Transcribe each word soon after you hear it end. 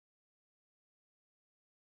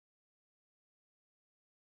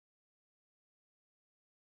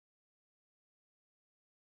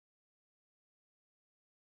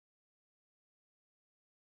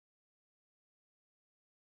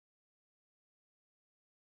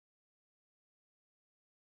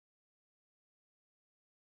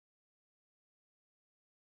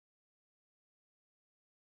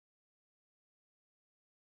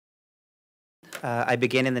I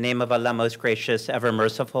begin in the name of Allah, most gracious, ever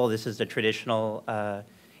merciful. This is the traditional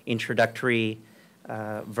introductory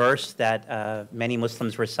verse that many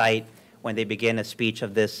Muslims recite when they begin a speech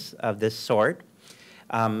of this sort.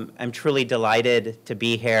 I'm truly delighted to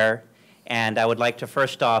be here, and I would like to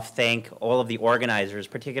first off thank all of the organizers,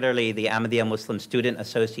 particularly the Ahmadiyya Muslim Student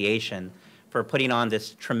Association, for putting on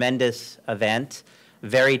this tremendous event,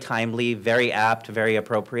 very timely, very apt, very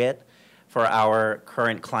appropriate for our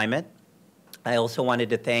current climate. I also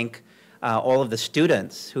wanted to thank all of the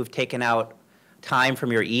students who've taken out time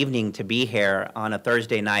from your evening to be here on a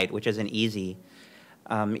Thursday night, which isn't easy.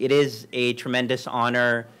 It is a tremendous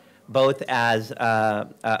honor, both as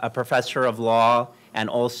a professor of law and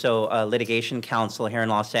also a litigation counsel here in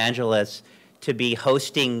Los Angeles, to be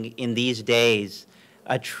hosting in these days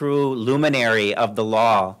a true luminary of the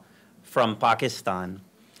law from Pakistan,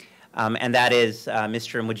 and that is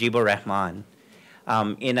Mr. Mujeeb-ur-Rahman.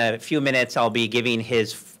 In a few minutes, I'll be giving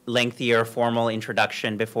his lengthier formal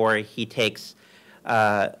introduction before he takes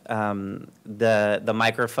the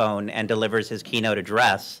microphone and delivers his keynote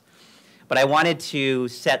address. But I wanted to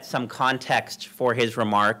set some context for his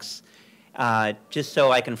remarks, just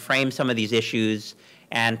so I can frame some of these issues,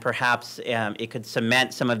 and perhaps it could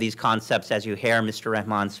cement some of these concepts as you hear Mr.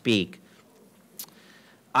 Rahman speak.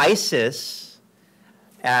 ISIS,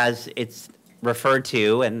 as it's referred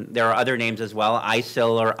to, and there are other names as well,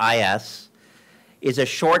 ISIL or IS, is a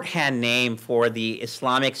shorthand name for the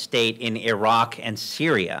Islamic State in Iraq and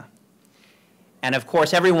Syria. And of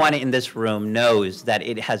course, everyone in this room knows that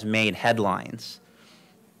it has made headlines.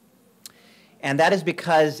 And that is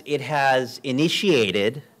because it has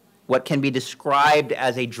initiated what can be described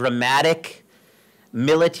as a dramatic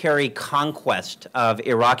military conquest of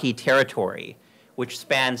Iraqi territory, which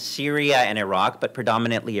spans Syria and Iraq, but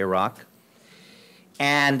predominantly Iraq.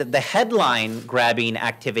 And the headline-grabbing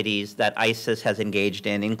activities that ISIS has engaged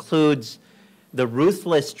in includes the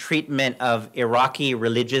ruthless treatment of Iraqi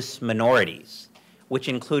religious minorities, which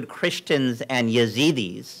include Christians and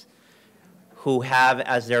Yazidis, who have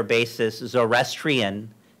as their basis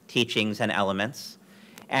Zoroastrian teachings and elements.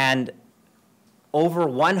 And over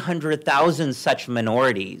 100,000 such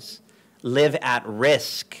minorities live at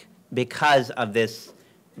risk because of this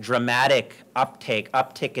dramatic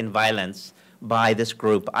uptick in violence by this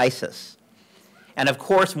group, ISIS. And of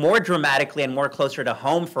course, more dramatically and more closer to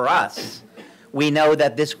home for us, we know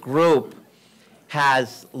that this group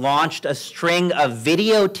has launched a string of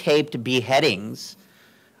videotaped beheadings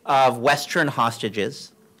of Western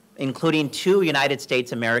hostages, including 2 United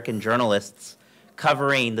States American journalists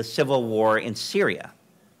covering the civil war in Syria.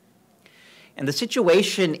 And the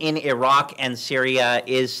situation in Iraq and Syria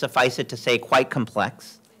is, suffice it to say, quite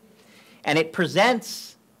complex. And it presents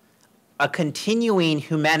a continuing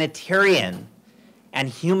humanitarian and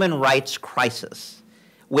human rights crisis,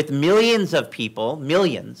 with millions of people,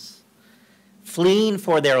 millions, fleeing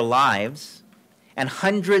for their lives, and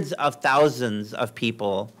hundreds of thousands of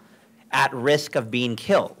people at risk of being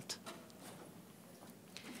killed.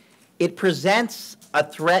 It presents a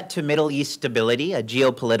threat to Middle East stability, a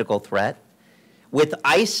geopolitical threat, with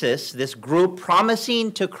ISIS, this group,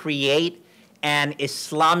 promising to create an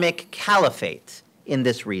Islamic caliphate in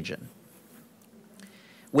this region,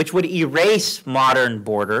 which would erase modern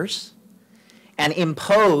borders and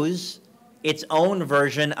impose its own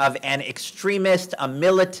version of an extremist, a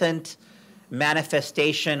militant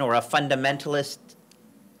manifestation or a fundamentalist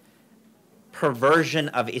perversion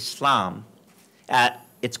of Islam at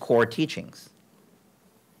its core teachings.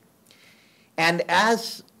 And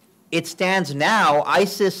as it stands now,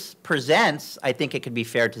 ISIS presents, I think it could be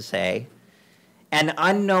fair to say, an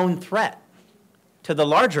unknown threat to the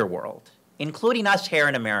larger world, including us here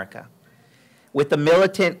in America, with the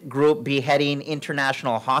militant group beheading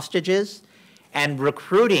international hostages and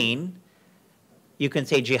recruiting, you can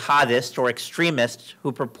say, jihadists or extremists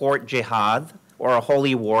who purport jihad or a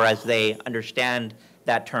holy war, as they understand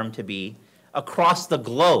that term to be, across the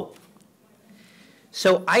globe.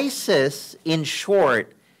 So ISIS, in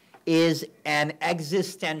short, is an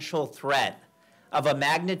existential threat of a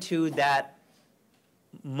magnitude that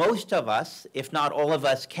most of us, if not all of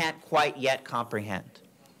us, can't quite yet comprehend.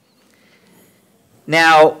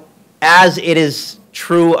 Now, as it is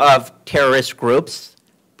true of terrorist groups,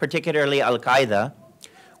 particularly Al-Qaeda,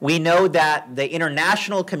 we know that the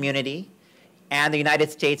international community and the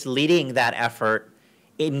United States leading that effort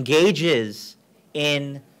engages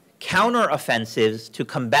in counteroffensives to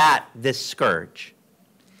combat this scourge.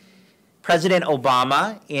 President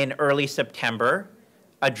Obama, in early September,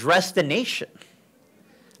 addressed the nation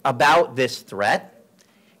about this threat,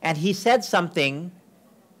 and he said something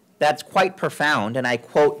that's quite profound, and I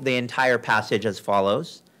quote the entire passage as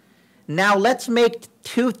follows. Now let's make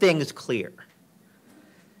two things clear.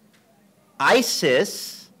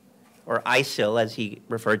 ISIS, or ISIL as he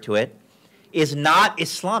referred to it, is not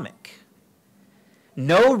Islamic.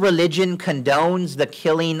 No religion condones the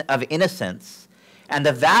killing of innocents, and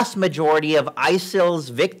the vast majority of ISIL's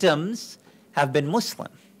victims have been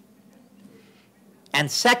Muslim.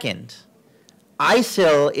 And second,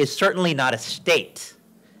 ISIL is certainly not a state.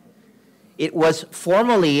 It was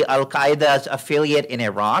formerly Al-Qaeda's affiliate in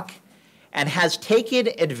Iraq and has taken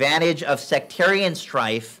advantage of sectarian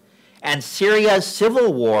strife and Syria's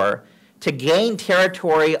civil war to gain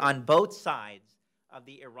territory on both sides of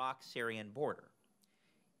the Iraq-Syrian border.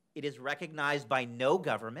 It is recognized by no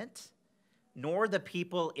government, nor the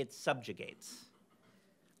people it subjugates.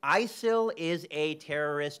 ISIL is a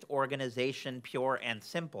terrorist organization, pure and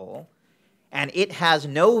simple, and it has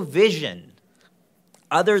no vision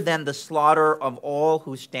other than the slaughter of all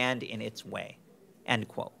who stand in its way, end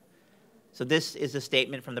quote. So this is a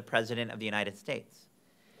statement from the President of the United States.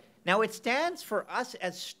 Now it stands for us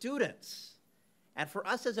as students and for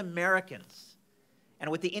us as Americans,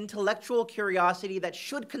 and with the intellectual curiosity that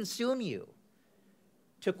should consume you,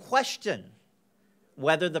 to question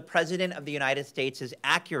whether the President of the United States is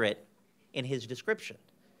accurate in his description.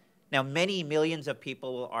 Now, many millions of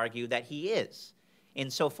people will argue that he is,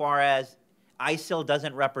 insofar as ISIL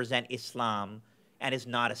doesn't represent Islam and is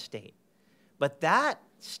not a state. But that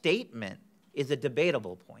statement is a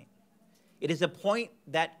debatable point. It is a point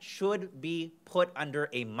that should be put under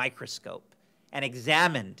a microscope and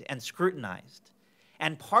examined and scrutinized.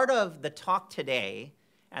 And part of the talk today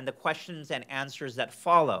and the questions and answers that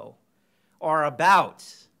follow are about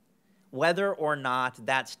whether or not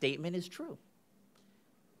that statement is true.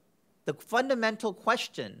 The fundamental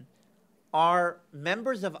question, are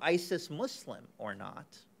members of ISIS Muslim or not,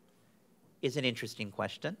 is an interesting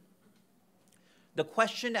question. The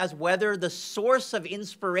question as whether the source of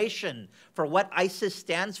inspiration for what ISIS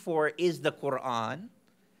stands for is the Quran,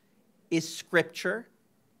 is scripture,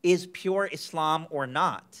 is pure Islam or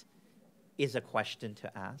not, is a question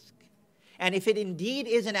to ask. And if it indeed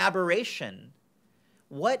is an aberration,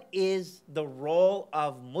 what is the role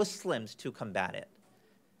of Muslims to combat it,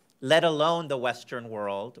 let alone the Western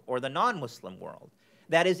world or the non-Muslim world?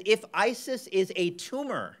 That is, if ISIS is a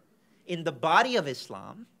tumor in the body of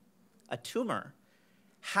Islam, a tumor,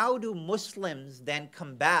 how do Muslims then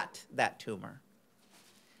combat that tumor?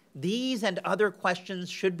 These and other questions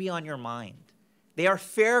should be on your mind. They are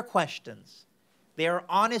fair questions. They are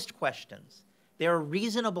honest questions. They are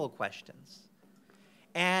reasonable questions.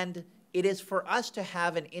 And it is for us to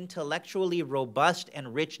have an intellectually robust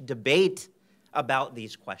and rich debate about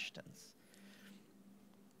these questions.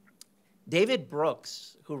 David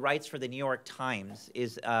Brooks, who writes for the New York Times,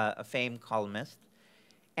 is a famed columnist.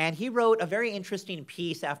 And he wrote a very interesting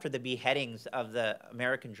piece after the beheadings of the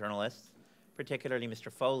American journalists, particularly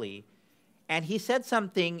Mr. Foley. And he said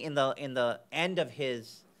something in the end of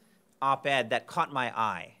his op-ed that caught my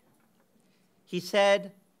eye. He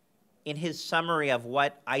said in his summary of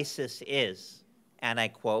what ISIS is, and I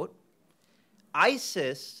quote,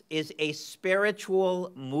 ISIS is a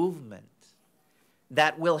spiritual movement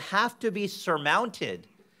that will have to be surmounted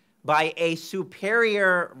by a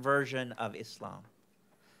superior version of Islam.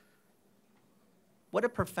 What a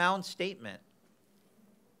profound statement.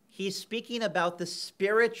 He's speaking about the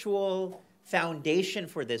spiritual foundation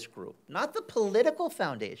for this group, not the political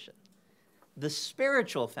foundation, the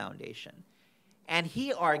spiritual foundation. And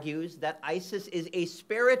he argues that ISIS is a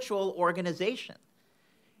spiritual organization.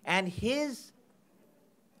 And his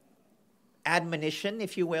admonition,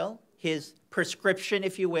 if you will, his prescription,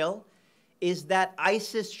 if you will, is that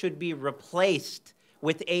ISIS should be replaced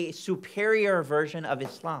with a superior version of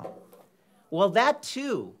Islam. Well, that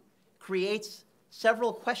too creates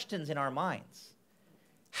several questions in our minds.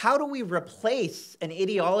 How do we replace an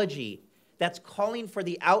ideology that's calling for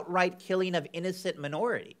the outright killing of innocent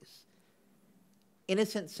minorities,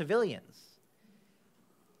 innocent civilians?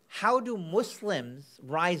 How do Muslims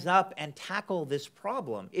rise up and tackle this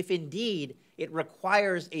problem if indeed it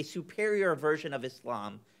requires a superior version of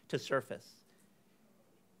Islam to surface?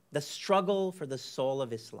 The struggle for the soul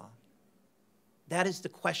of Islam. That is the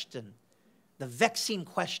question, the vexing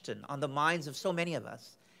question on the minds of so many of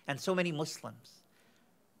us and so many Muslims.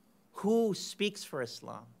 Who speaks for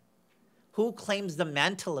Islam? Who claims the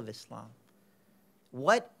mantle of Islam?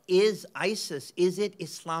 What is ISIS? Is it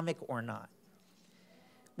Islamic or not?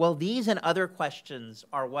 Well, these and other questions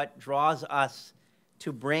are what draws us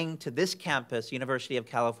to bring to this campus, University of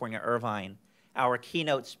California, Irvine, our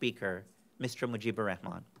keynote speaker, Mr.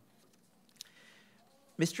 Mujeeb-ur-Rahman.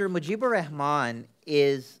 Mr. Mujeeb-ur-Rahman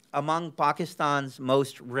is among Pakistan's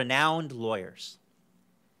most renowned lawyers.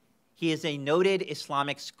 He is a noted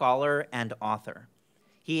Islamic scholar and author.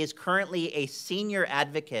 He is currently a senior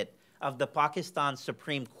advocate of the Pakistan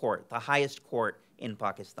Supreme Court, the highest court in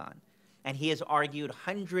Pakistan. And he has argued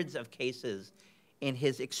hundreds of cases in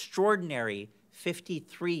his extraordinary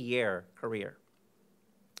 53-year career.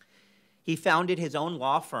 He founded his own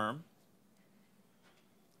law firm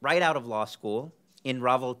right out of law school in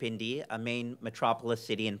Rawalpindi, a main metropolis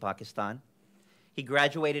city in Pakistan. He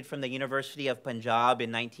graduated from the University of Punjab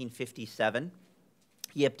in 1957.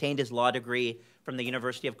 He obtained his law degree from the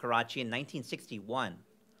University of Karachi in 1961.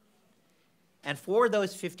 And for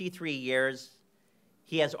those 53 years,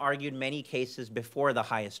 he has argued many cases before the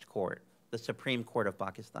highest court, the Supreme Court of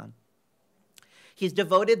Pakistan. He's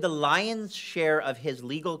devoted the lion's share of his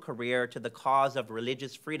legal career to the cause of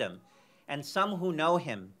religious freedom. And some who know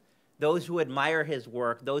him, those who admire his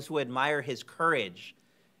work, those who admire his courage,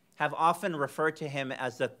 have often referred to him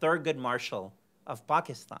as the Thurgood Marshall of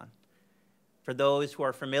Pakistan. For those who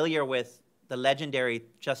are familiar with the legendary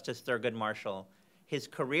Justice Thurgood Marshall, his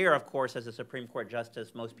career, of course, as a Supreme Court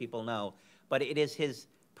justice, most people know, but it is his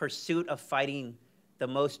pursuit of fighting the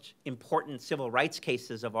most important civil rights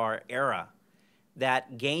cases of our era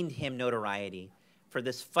that gained him notoriety for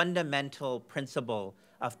this fundamental principle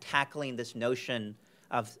of tackling this notion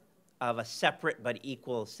of a separate but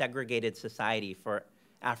equal segregated society for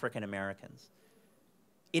African Americans.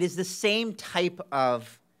 It is the same type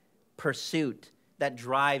of pursuit that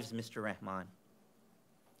drives Mr. Rahman.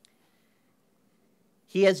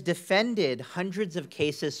 He has defended hundreds of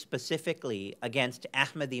cases specifically against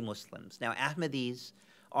Ahmadi Muslims. Now, Ahmadis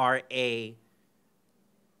are a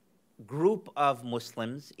group of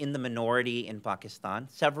Muslims in the minority in Pakistan,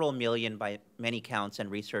 several million by many counts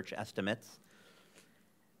and research estimates,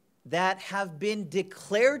 that have been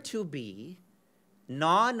declared to be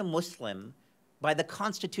non-Muslim by the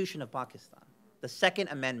Constitution of Pakistan. The Second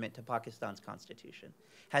Amendment to Pakistan's Constitution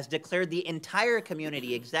has declared the entire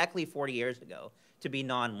community exactly 40 years ago to be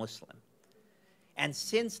non-Muslim. And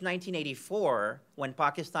since 1984, when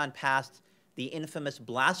Pakistan passed the infamous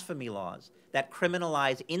blasphemy laws that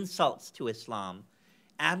criminalize insults to Islam,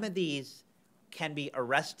 Ahmadis can be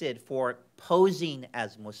arrested for posing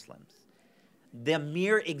as Muslims. The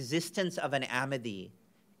mere existence of an Ahmadi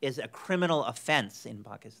is a criminal offense in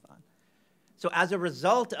Pakistan. So as a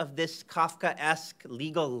result of this Kafkaesque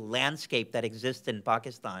legal landscape that exists in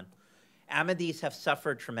Pakistan, Ahmadis have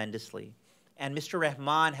suffered tremendously. And Mr.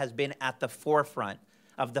 Rahman has been at the forefront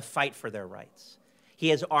of the fight for their rights. He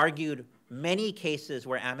has argued many cases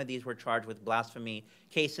where Ahmadis were charged with blasphemy,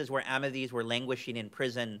 cases where Ahmadis were languishing in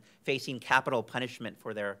prison, facing capital punishment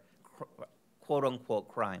for their quote-unquote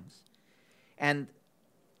crimes. And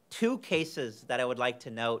two cases that I would like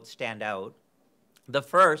to note stand out. The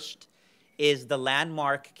first is the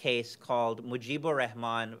landmark case called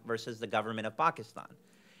Mujeeb-ur-Rahman versus the government of Pakistan.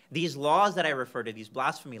 These laws that I refer to, these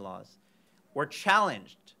blasphemy laws, were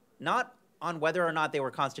challenged, not on whether or not they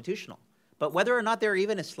were constitutional, but whether or not they were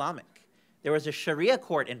even Islamic. There was a Sharia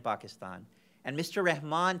court in Pakistan, and Mr.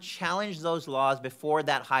 Rahman challenged those laws before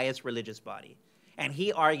that highest religious body. And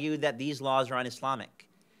he argued that these laws are un-Islamic.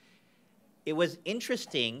 It was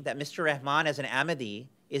interesting that Mr. Rahman, as an Ahmadi,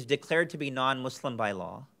 is declared to be non-Muslim by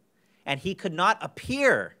law, and he could not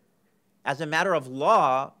appear as a matter of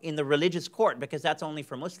law in the religious court because that's only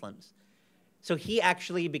for Muslims. So he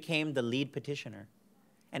actually became the lead petitioner.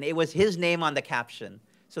 And it was his name on the caption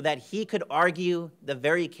so that he could argue the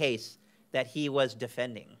very case that he was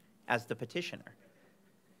defending as the petitioner.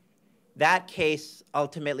 That case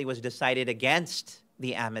ultimately was decided against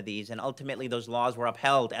the Ahmadis, and ultimately those laws were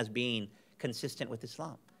upheld as being consistent with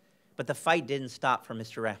Islam. But the fight didn't stop for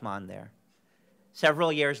Mr. Rahman there.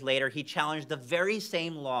 Several years later, he challenged the very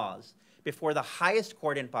same laws before the highest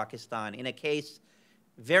court in Pakistan in a case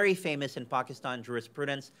very famous in Pakistan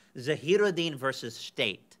jurisprudence, Zahiruddin versus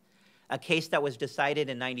State, a case that was decided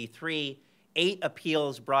in '93, 8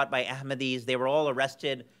 appeals brought by Ahmadis. They were all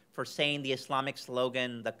arrested for saying the Islamic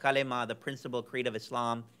slogan, the kalima, the principal creed of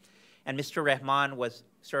Islam. And Mr. Rahman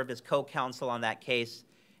served as co-counsel on that case.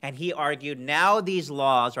 And he argued now these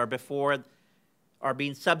laws are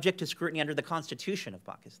being subject to scrutiny under the Constitution of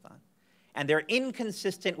Pakistan. And they're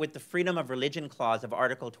inconsistent with the freedom of religion clause of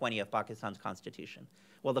Article 20 of Pakistan's Constitution.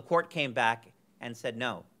 Well, the court came back and said,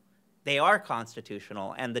 no, they are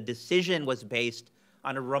constitutional. And the decision was based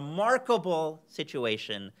on a remarkable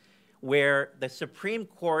situation where the Supreme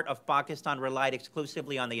Court of Pakistan relied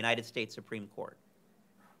exclusively on the United States Supreme Court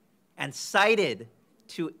and cited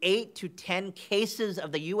to 8 to 10 cases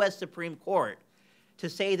of the US Supreme Court to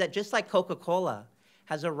say that just like Coca-Cola,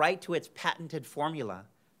 has a right to its patented formula.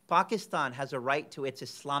 Pakistan has a right to its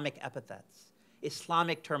Islamic epithets,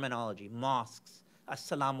 Islamic terminology, mosques,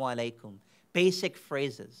 assalamu alaikum, basic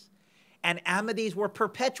phrases. And Ahmadis were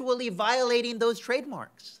perpetually violating those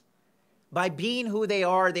trademarks. By being who they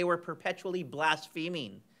are, they were perpetually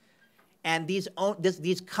blaspheming. And these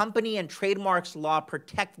company and trademarks law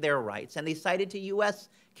protect their rights. And they cited to US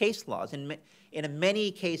case laws, in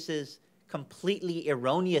many cases completely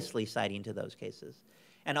erroneously citing to those cases.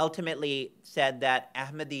 And ultimately said that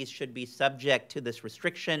Ahmadis should be subject to this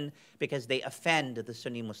restriction because they offend the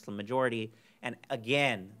Sunni Muslim majority. And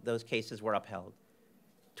again, those cases were upheld.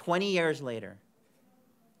 20 years later,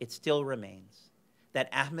 it still remains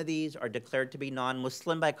that Ahmadis are declared to be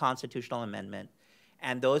non-Muslim by constitutional amendment,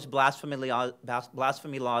 and those blasphemy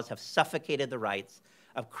laws have suffocated the rights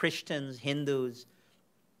of Christians, Hindus,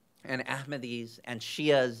 and Ahmadis, and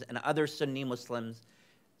Shias, and other Sunni Muslims.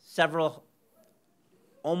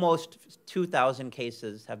 Almost 2,000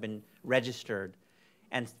 cases have been registered,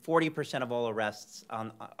 and 40% of all arrests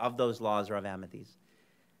of those laws are of Ahmadis.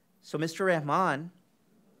 So Mr. Rahman,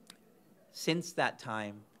 since that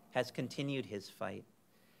time, has continued his fight.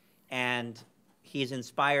 And he's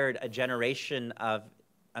inspired a generation of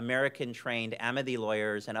American-trained Ahmadi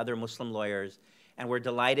lawyers and other Muslim lawyers. And we're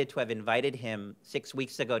delighted to have invited him 6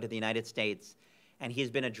 weeks ago to the United States. And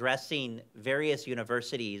he's been addressing various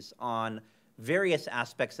universities on various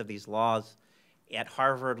aspects of these laws at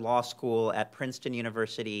Harvard Law School, at Princeton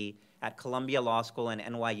University, at Columbia Law School, and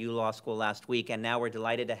NYU Law School last week. And now we're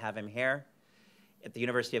delighted to have him here at the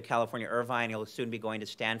University of California, Irvine. He'll soon be going to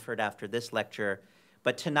Stanford after this lecture.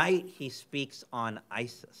 But tonight, he speaks on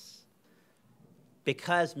ISIS.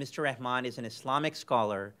 Because Mr. Rahman is an Islamic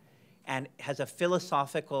scholar and has a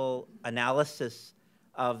philosophical analysis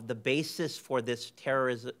of the basis for this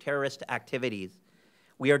terrorist activities,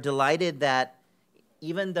 we are delighted that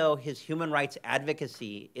even though his human rights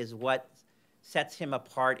advocacy is what sets him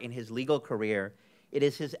apart in his legal career, it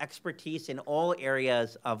is his expertise in all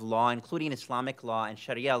areas of law, including Islamic law and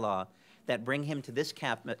Sharia law, that bring him to this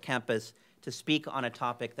campus to speak on a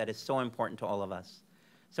topic that is so important to all of us.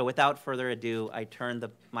 So without further ado, I turn the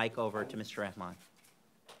mic over to Mr. Rahman.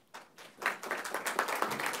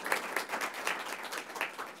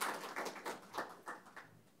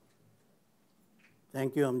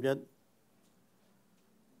 Thank you, Amjad.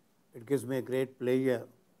 It gives me a great pleasure,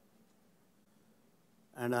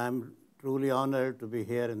 and I'm truly honored to be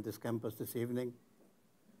here in this campus this evening.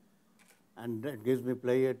 And it gives me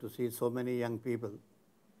pleasure to see so many young people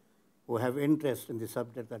who have interest in the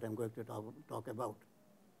subject that I'm going to talk about.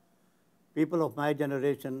 People of my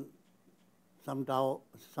generation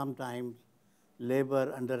sometimes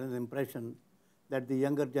labor under an impression that the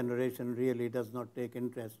younger generation really does not take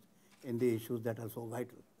interest in the issues that are so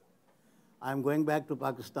vital. I'm going back to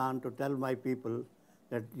Pakistan to tell my people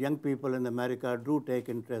that young people in America do take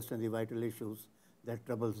interest in the vital issues that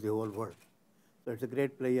troubles the whole world. So it's a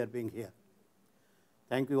great pleasure being here.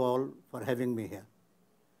 Thank you all for having me here.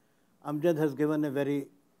 Amjad has given a very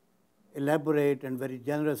elaborate and very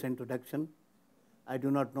generous introduction. I do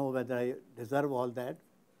not know whether I deserve all that,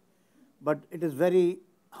 but it is very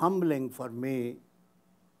humbling for me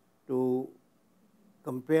to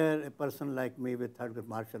compare a person like me with Thurgood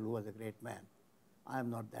Marshall, who was a great man. I am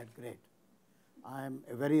not that great. I am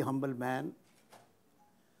a very humble man.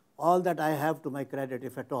 All that I have to my credit,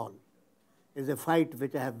 if at all, is a fight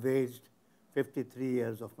which I have waged 53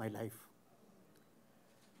 years of my life.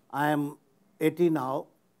 I am 80 now,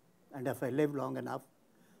 and if I live long enough,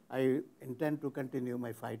 I intend to continue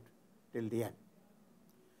my fight till the end.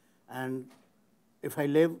 And if I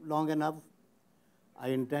live long enough, I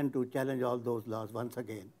intend to challenge all those laws once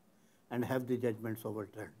again and have the judgments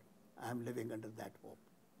overturned. I am living under that hope.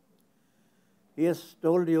 He has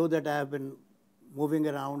told you that I have been moving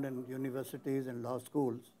around in universities and law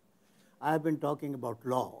schools. I have been talking about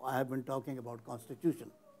law. I have been talking about constitution.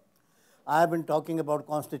 I have been talking about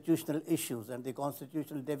constitutional issues and the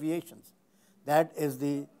constitutional deviations. That is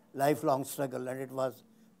the lifelong struggle, and it was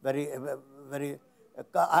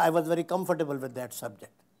I was very comfortable with that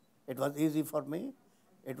subject. It was easy for me.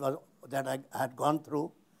 It was that I had gone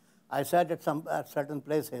through. I said at certain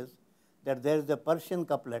places that there is a Persian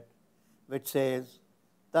couplet which says,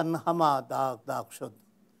 Tanhama daag daag shud,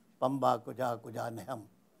 pamba kuja kuja neham.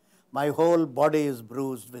 My whole body is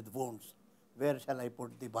bruised with wounds. Where shall I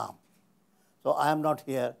put the balm? So I am not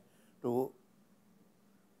here to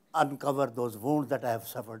uncover those wounds that I have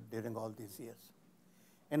suffered during all these years.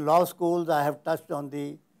 In law schools, I have touched on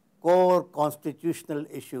the core constitutional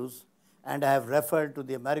issues, and I have referred to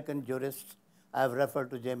the American jurists. I have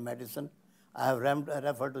referred to James Madison. I have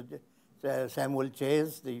referred to Samuel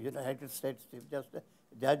Chase, the United States Chief Justice,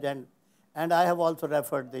 Judge, and I have also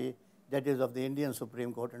referred the judges of the Indian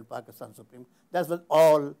Supreme Court and Pakistan Supreme Court. That was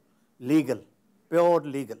all legal, pure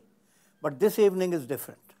legal. But this evening is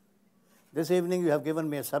different. This evening you have given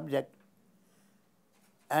me a subject,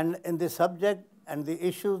 and in the subject and the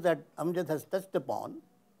issues that Amjad has touched upon,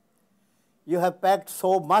 you have packed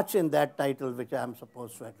so much in that title which I am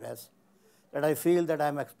supposed to address that I feel that I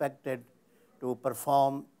am expected to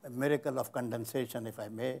perform a miracle of condensation, if I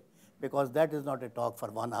may, because that is not a talk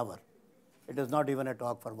for 1 hour. It is not even a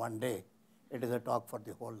talk for 1 day. It is a talk for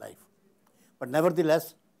the whole life. But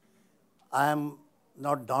nevertheless, I am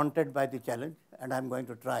not daunted by the challenge, and I am going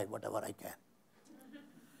to try whatever I can.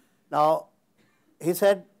 Now, he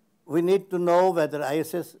said, we need to know whether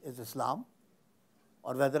ISIS is Islam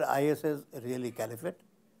or whether ISIS is really caliphate.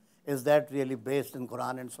 Is that really based in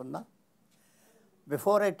Quran and Sunnah?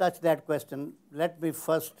 Before I touch that question, let me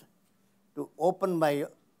first, to open my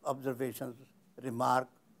observations, remark,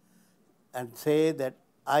 and say that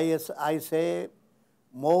I say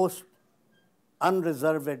most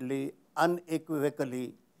unreservedly,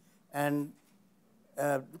 unequivocally, and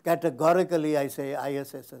categorically I say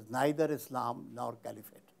ISIS is neither Islam nor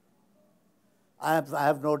caliphate. I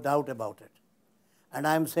have no doubt about it. And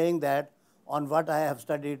I am saying that on what I have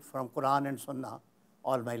studied from Quran and Sunnah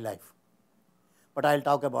all my life. But I'll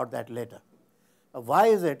talk about that later. Why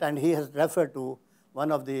is it, and he has referred to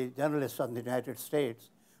one of the journalists of the United States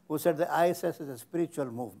who said that ISIS is a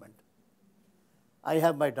spiritual movement. I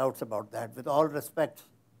have my doubts about that. With all respect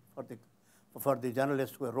for the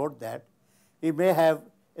journalist who wrote that, he may have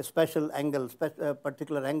a special angle,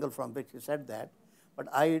 particular angle from which he said that, but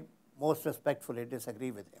I most respectfully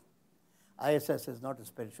disagree with him. ISIS is not a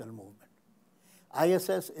spiritual movement.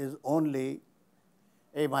 ISIS is only,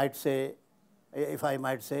 if I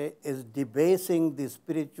might say, is debasing the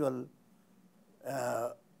spiritual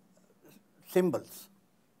symbols,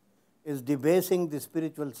 is debasing the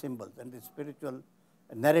spiritual symbols and the spiritual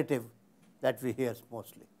narrative that we hear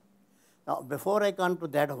mostly. Now, before I come to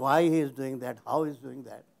that, why he is doing that, how he is doing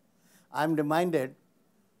that, I am reminded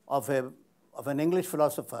of an English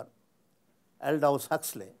philosopher, Aldous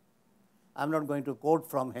Huxley. I am not going to quote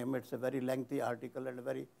from him. It's a very lengthy article and a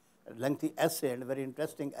very lengthy essay and a very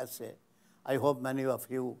interesting essay. I hope many of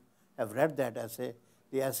you have read that essay.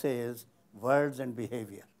 The essay is Words and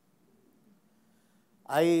Behavior.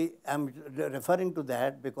 I am referring to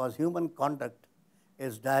that because human conduct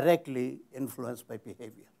is directly influenced by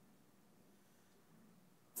behavior.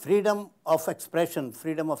 Freedom of expression,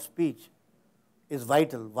 freedom of speech is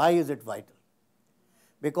vital. Why is it vital?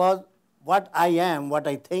 Because what I am, what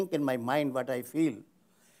I think in my mind, what I feel,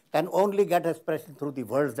 can only get expression through the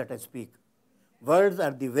words that I speak. Words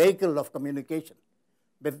are the vehicle of communication.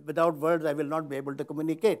 Without words, I will not be able to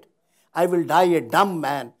communicate. I will die a dumb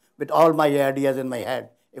man with all my ideas in my head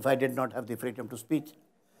if I did not have the freedom to speak.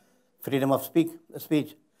 Freedom of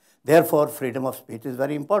speech. Therefore, freedom of speech is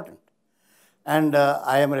very important. And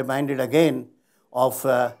I am reminded again of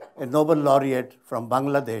a Nobel laureate from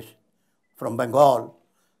Bangladesh, from Bengal,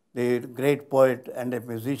 the great poet and a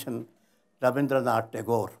musician, Rabindranath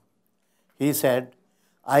Tagore. He said,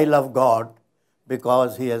 I love God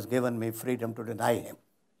because he has given me freedom to deny him.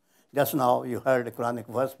 Just now you heard a Quranic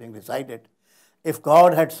verse being recited. If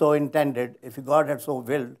God had so intended, if God had so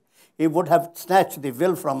willed, he would have snatched the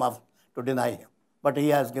will from us to deny him. But he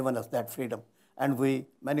has given us that freedom. And we,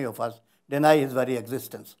 many of us, deny his very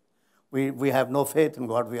existence. We have no faith in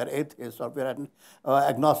God. We are atheists or we are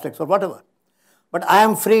agnostics or whatever. But I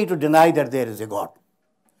am free to deny that there is a God.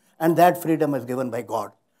 And that freedom is given by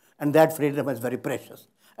God. And that freedom is very precious.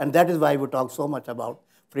 And that is why we talk so much about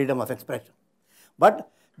freedom of expression.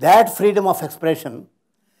 But that freedom of expression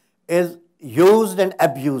is used and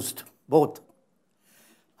abused, both.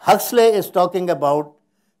 Huxley is talking about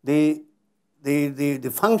the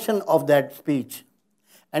function of that speech.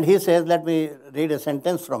 And he says, let me read a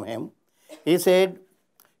sentence from him. He said,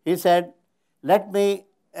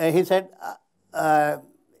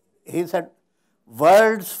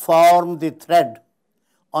 words form the thread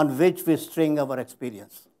on which we string our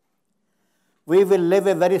experience. We will live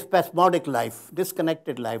a very spasmodic life,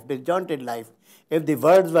 disconnected life, disjointed life, if the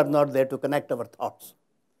words were not there to connect our thoughts.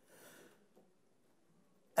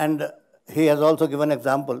 And he has also given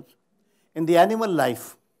examples. In the animal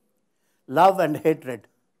life, love and hatred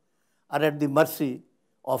are at the mercy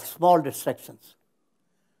of small distractions.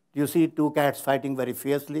 You see two cats fighting very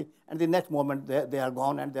fiercely, and the next moment they are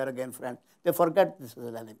gone and they are again friends. They forget this is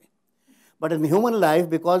an enemy. But in human life,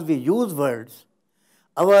 because we use words,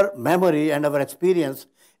 our memory and our experience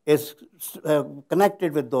is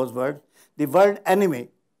connected with those words. The word enemy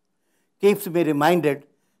keeps me reminded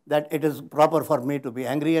that it is proper for me to be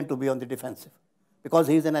angry and to be on the defensive, because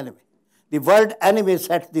he is an enemy. The word enemy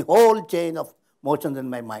sets the whole chain of motions in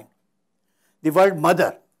my mind. The word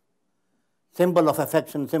mother, symbol of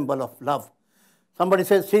affection, symbol of love. Somebody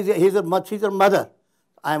says, she's your mother.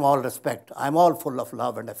 I am all respect. I am all full of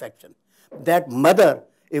love and affection. That mother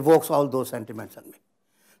evokes all those sentiments in me.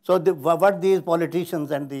 So what these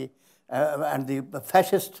politicians and the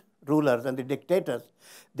fascist rulers and the dictators,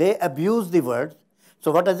 they abuse the words.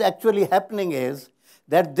 So what is actually happening is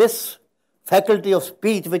that this faculty of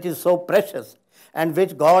speech, which is so precious and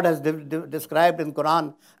which God has described in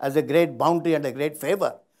Quran as a great bounty and a great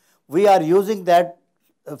favor, we are using that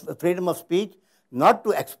freedom of speech not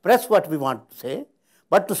to express what we want to say,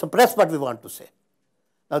 but to suppress what we want to say.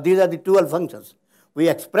 Now these are the dual functions. We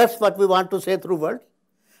express what we want to say through words,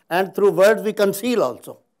 and through words we conceal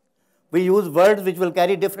also. We use words which will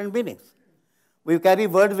carry different meanings. We carry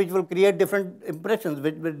words which will create different impressions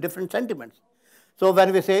with different sentiments. So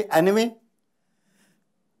when we say enemy,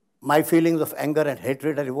 my feelings of anger and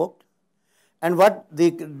hatred are evoked. And what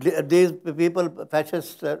these people,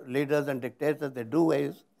 fascist leaders and dictators, they do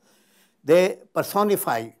is they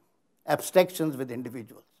personify abstractions with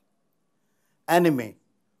individuals. Enemy,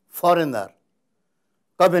 foreigner,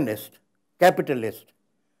 communist, capitalist,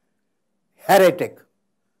 heretic.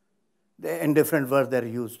 In different words they are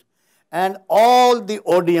used. And all the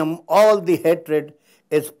odium, all the hatred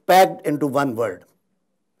is packed into one word.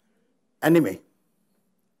 Enemy,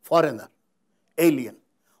 foreigner, alien.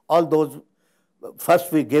 All those,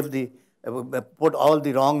 first we give put all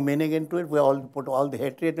the wrong meaning into it, we all put all the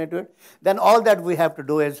hatred into it. Then all that we have to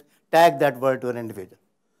do is tag that word to an individual.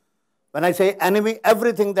 When I say enemy,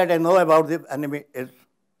 everything that I know about the enemy is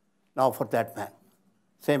now for that man.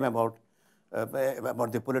 Same about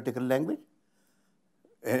the political language.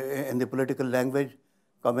 In the political language,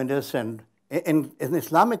 communists and in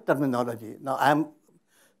Islamic terminology, now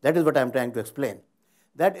that is what I am trying to explain.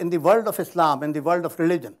 That in the world of Islam, in the world of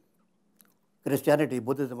religion, Christianity,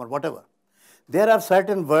 Buddhism or whatever, there are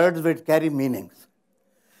certain words which carry meanings.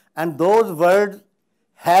 And those words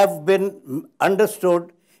have been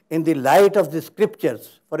understood in the light of the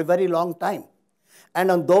scriptures for a very long time.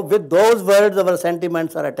 And with those words, our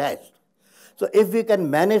sentiments are attached. So if we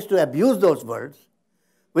can manage to abuse those words,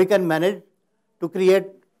 we can manage to create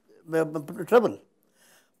trouble.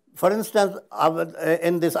 For instance,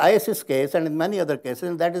 in this ISIS case and in many other cases,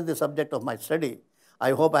 and that is the subject of my study,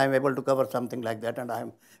 I hope I am able to cover something like that and I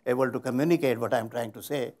am able to communicate what I am trying to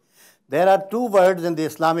say. There are two words in the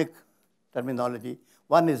Islamic terminology.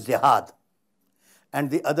 One is jihad and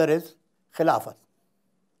the other is khilafat.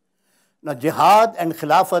 Now jihad and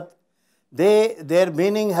khilafat, their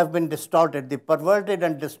meaning have been distorted. The perverted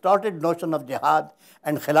and distorted notion of jihad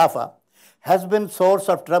and khilafah has been source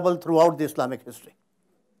of trouble throughout the Islamic history,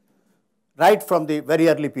 right from the very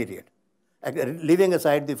early period. Leaving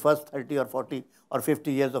aside the first 30 or 40 or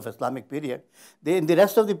 50 years of Islamic period, in the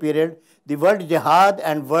rest of the period, the word jihad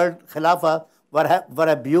and word khilafah were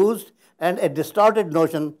abused and a distorted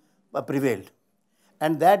notion prevailed.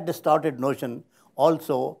 And that distorted notion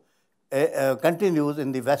also continues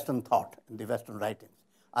in the Western thought, in the Western writings.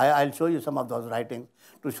 I'll show you some of those writings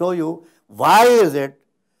to show you why is it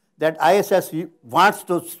that ISS wants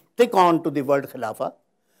to stick on to the word khilafah.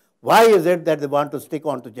 Why is it that they want to stick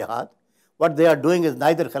on to jihad? What they are doing is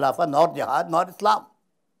neither khilafah, nor jihad, nor Islam.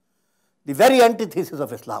 The very antithesis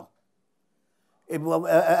of Islam.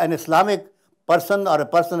 An Islamic person or a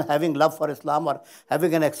person having love for Islam or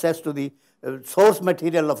having an access to the source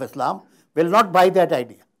material of Islam will not buy that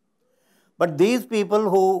idea. But these people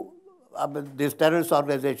who, these terrorist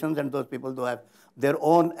organizations and those people who have their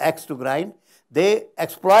own axe to grind, they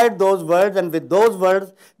exploit those words, and with those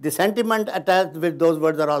words, the sentiment attached with those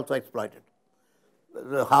words are also exploited.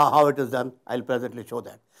 How it is done, I'll presently show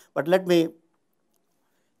that. But let me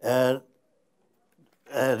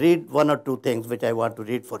read one or two things which I want to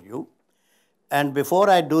read for you. And before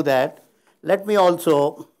I do that, let me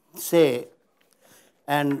also say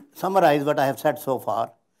and summarize what I have said so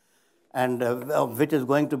far, and which is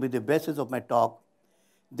going to be the basis of my talk.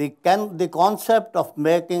 The concept of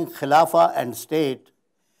making khilafah and state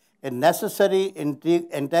a necessary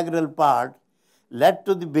integral part led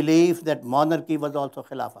to the belief that monarchy was also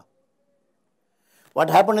khilafah. What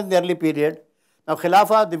happened in the early period? Now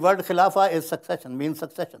khilafah, the word khilafah is succession, means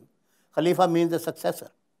succession. Khalifa means a successor.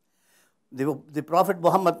 The Prophet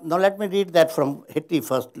Muhammad, now let me read that from Hitti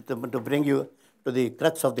first to bring you to the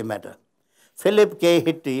crux of the matter. Philip K.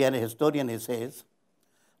 Hitti, an historian, he says,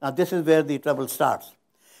 now this is where the trouble starts.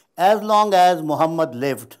 As long as Muhammad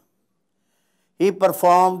lived, he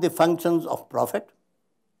performed the functions of prophet,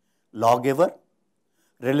 lawgiver,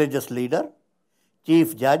 religious leader,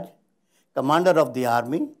 chief judge, commander of the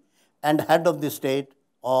army, and head of the state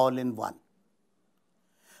all in one.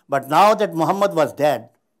 But now that Muhammad was dead,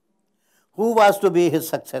 who was to be his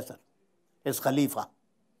successor, his Khalifa?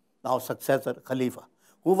 Now successor, Khalifa.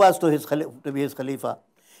 Who was to be his Khalifa?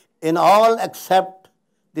 In all except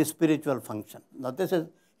the spiritual function. Now this is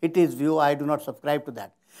his view, I do not subscribe to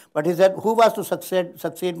that. But he said, who was to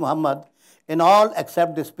succeed Muhammad in all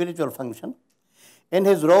except the spiritual function? In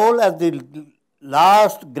his role as the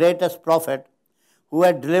last greatest prophet who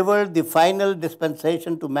had delivered the final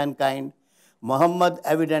dispensation to mankind, Muhammad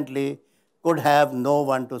evidently could have no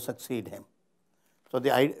one to succeed him. So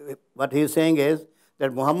what he is saying is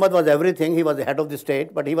that Muhammad was everything. He was the head of the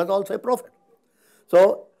state, but he was also a prophet.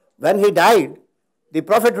 So when he died, the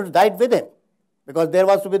prophet died with him, because there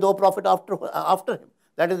was to be no prophet after him.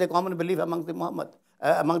 That is a common belief among the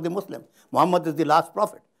Muslims. Muhammad is the last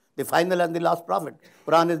prophet, the final and the last prophet.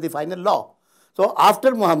 Quran is the final law. So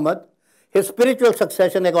after Muhammad, his spiritual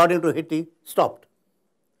succession, according to Hitti, stopped.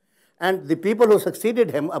 And the people who succeeded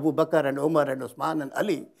him, Abu Bakr and Umar and Usman and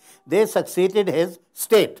Ali, they succeeded his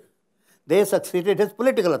state. They succeeded his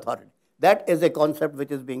political authority. That is a concept which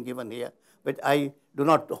is being given here, which I do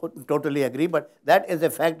not totally agree, but that is a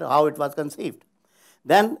fact how it was conceived.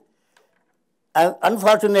 Then,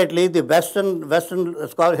 unfortunately, the Western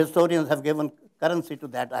historians have given currency to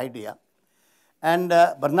that idea. And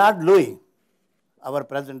Bernard Lewis, our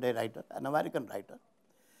present-day writer, an American writer,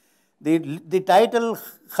 the title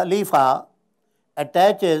Khalifa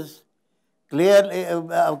attaches clearly,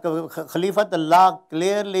 Khalifatullah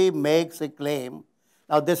clearly makes a claim.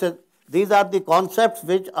 Now these are the concepts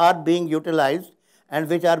which are being utilized and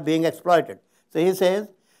which are being exploited. So he says,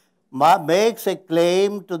 makes a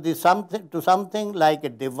claim to something like a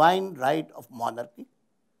divine right of monarchy.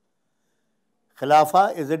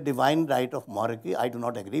 Khilafah is a divine right of monarchy. I do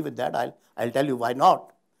not agree with that. I'll tell you why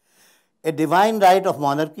not. A divine right of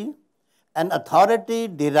monarchy, an authority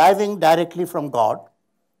deriving directly from God,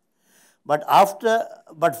 but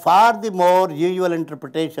far the more usual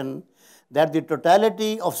interpretation that the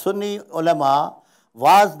totality of Sunni ulama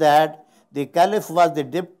was that the caliph was the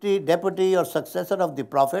deputy or successor of the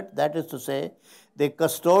prophet, that is to say, the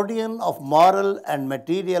custodian of moral and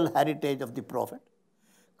material heritage of the prophet.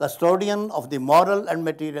 Custodian of the moral and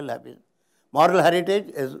material heritage. Moral heritage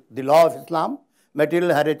is the law of Islam.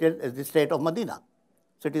 Material heritage is the state of Medina,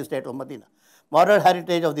 city-state of Medina. Moral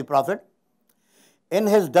heritage of the prophet. In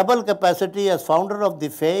his double capacity as founder of the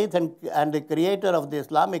faith and the creator of the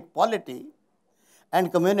Islamic polity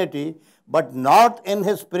and community, but not in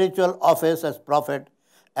his spiritual office as prophet,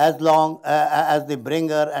 as long as the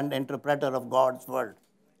bringer and interpreter of God's word.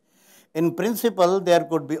 In principle, there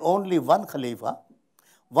could be only one Khalifa,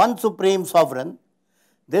 one supreme sovereign.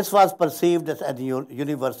 This was perceived as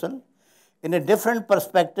universal. In a different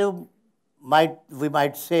perspective, we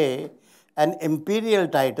might say an imperial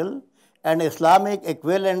title, an Islamic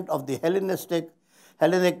equivalent of the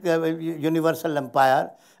Hellenic universal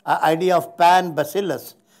empire, idea of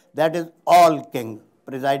pan-basileus, that is all king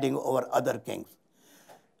presiding over other kings.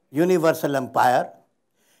 Universal empire.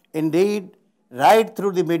 Indeed, right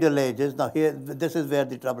through the Middle Ages, now here, this is where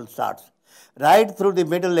the trouble starts. Right through the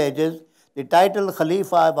Middle Ages, the title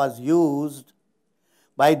Khalifa was used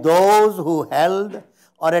by those who held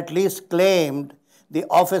or at least claimed the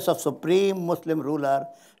office of supreme Muslim ruler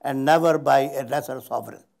and never by a lesser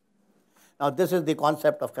sovereign. Now this is the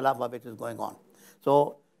concept of Khilafah which is going on.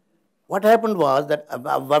 So what happened was that,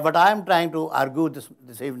 what I am trying to argue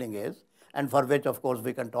this evening is, and for which of course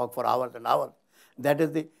we can talk for hours and hours, that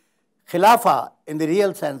is the Khilafah in the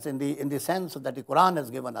real sense, in the sense that the Quran has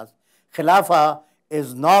given us. Khilafah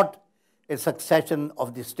is not a succession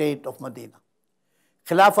of the state of Medina.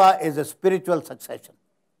 Khilafah is a spiritual succession.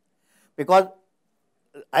 Because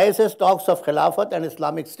ISS talks of Khilafat and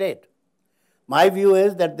Islamic State. My view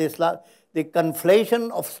is that the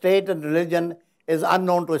conflation of state and religion is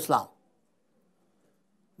unknown to Islam.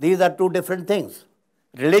 These are two different things.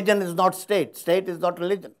 Religion is not state. State is not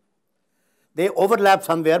religion. They overlap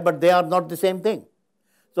somewhere, but they are not the same thing.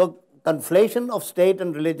 So conflation of state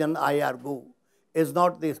and religion, I argue, is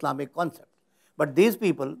not the Islamic concept. But these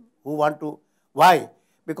people who want to, why?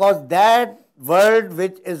 Because that world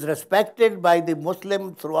which is respected by the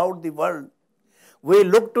Muslims throughout the world, we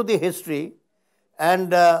look to the history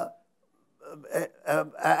and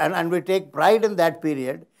we take pride in that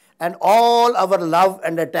period and all our love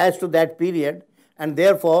and attach to that period, and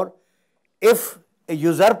therefore if a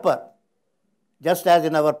usurper, just as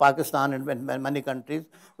in our Pakistan and many countries,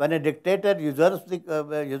 when a dictator usurps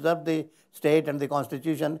the state and the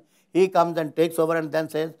constitution, He comes and takes over and then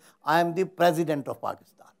says, I am the president of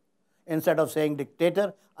Pakistan. Instead of saying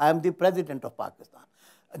dictator, I am the president of Pakistan.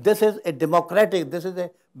 This is a democratic, this is a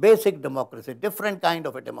basic democracy, different kind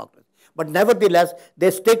of a democracy. But nevertheless,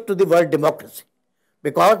 they stick to the word democracy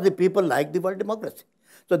because the people like the word democracy.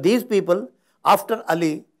 So these people, after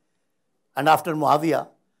Ali and after Muawiyah,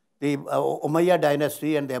 the Umayyad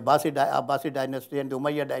dynasty and the Abbasi dynasty and the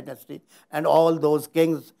Umayyad dynasty and all those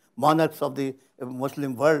kings, monarchs of the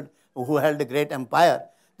Muslim world who held a great empire,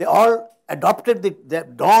 they all adopted, they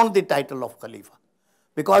donned the title of Khalifa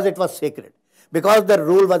because it was sacred, because their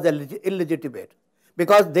rule was illegitimate,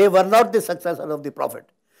 because they were not the successor of the Prophet,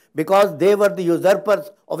 because they were the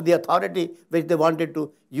usurpers of the authority which they wanted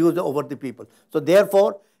to use over the people. So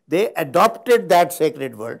therefore, they adopted that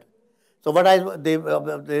sacred word. So what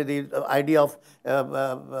the idea of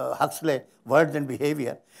Huxley, words and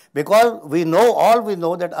behavior, because we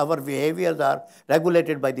know that our behaviors are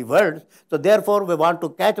regulated by the words, so therefore we want to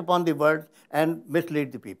catch upon the words and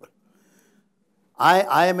mislead the people.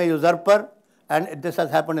 I am a usurper, and this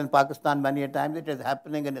has happened in Pakistan many a times. It is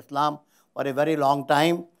happening in Islam for a very long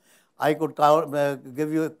time. I could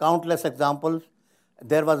give you countless examples.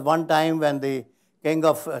 There was one time when the King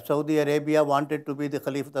of Saudi Arabia wanted to be the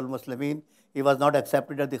Khalifa al-Muslimin. He was not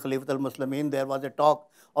accepted as the Khalifa al-Muslimin. There was a talk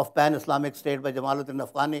of pan-Islamic state by Jamaluddin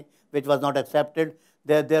Afghani, which was not accepted.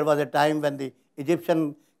 There was a time when the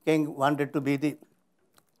Egyptian king wanted to be the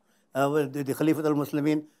Khalifa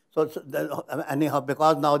al-Muslimin. So anyhow,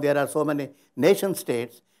 because now there are so many nation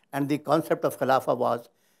states, and the concept of Khilafah was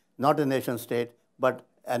not a nation state, but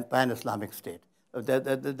a pan-Islamic state.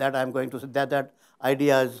 That I'm going to say, that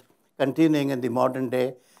idea is continuing in the modern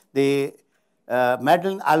day. The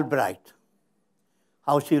Madeleine Albright,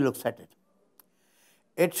 how she looks at it.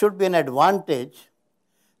 It should be an advantage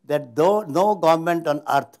that though no government on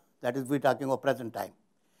earth, that is we're talking of present time,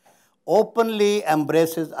 openly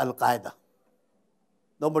embraces Al-Qaeda.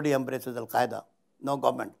 Nobody embraces Al-Qaeda, no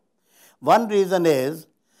government. One reason is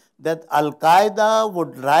that Al-Qaeda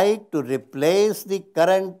would like to replace the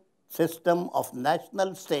current system of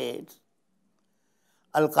national states.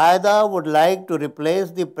 Al-Qaeda would like to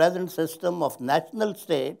replace the present system of national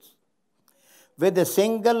states with a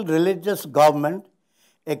single religious government,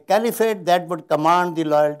 a caliphate that would command the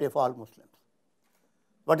loyalty of all Muslims.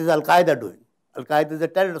 What is Al-Qaeda doing? Al-Qaeda is a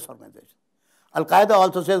terrorist organization. Al-Qaeda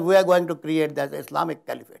also says we are going to create that Islamic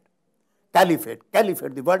caliphate. Caliphate,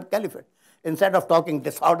 the word caliphate. Instead of talking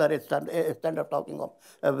disorder, instead of talking of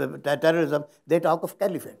terrorism, they talk of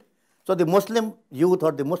caliphate. So the Muslim youth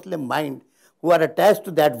or the Muslim mind who are attached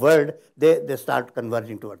to that word, they start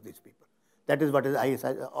converging towards these people. That is what is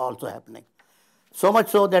also happening. So much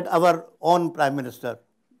so that our own Prime Minister,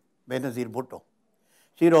 Benazir Bhutto,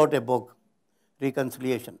 she wrote a book,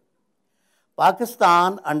 Reconciliation.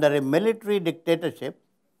 Pakistan, under a military dictatorship,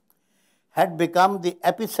 had become the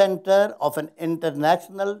epicenter of an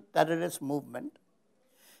international terrorist movement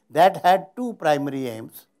that had two primary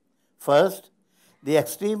aims. First, the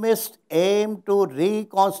extremists aimed to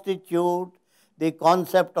reconstitute the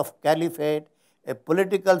concept of caliphate, a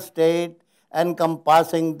political state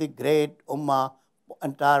encompassing the great Ummah,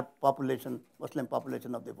 entire population, Muslim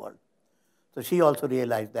population of the world. So she also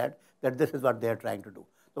realized that this is what they are trying to do.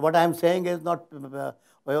 So what I am saying is not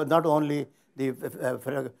only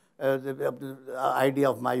the idea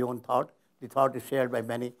of my own thought, the thought is shared by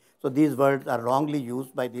many. So these words are wrongly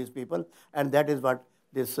used by these people, and that is what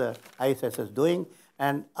this ISIS is doing.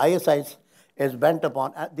 And ISIS is bent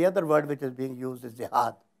upon, the other word which is being used is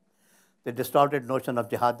jihad, the distorted notion of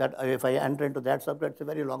jihad. That if I enter into that subject, it's a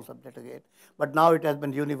very long subject again. But now it has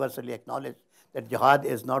been universally acknowledged that jihad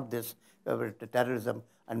is not this terrorism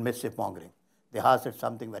and mischief mongering. Jihad is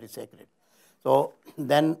something very sacred. So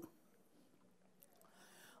then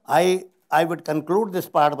I would conclude this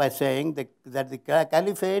part by saying that the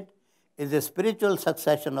caliphate is a spiritual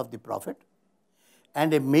succession of the Prophet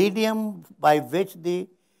and a medium by which the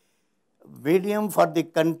medium for the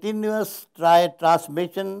continuous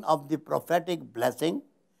transmission of the prophetic blessing.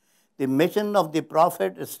 The mission of the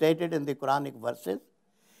Prophet is stated in the Quranic verses.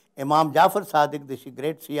 Imam Jafar Sadiq, the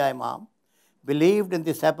great Shia Imam, believed in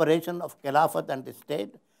the separation of Khilafat and the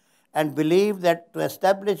state, and believed that to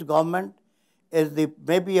establish government is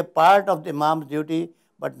maybe a part of the Imam's duty,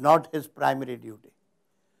 but not his primary duty.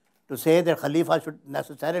 To say that Khalifa should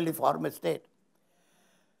necessarily form a state.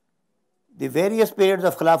 The various periods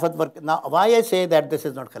of Khilafat were, now why I say that this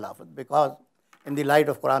is not Khilafat? Because in the light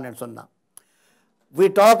of Quran and Sunnah, we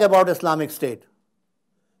talk about Islamic State.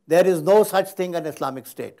 There is no such thing as Islamic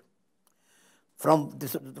State. From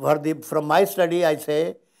my study, I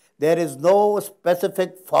say there is no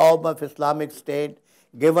specific form of Islamic State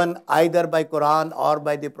given either by Quran or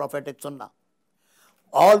by the prophetic Sunnah.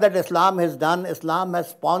 All that Islam has done, Islam has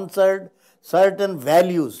sponsored certain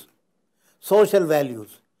values, social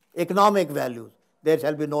values, economic values. There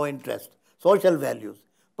shall be no interest. Social values,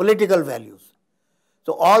 political values.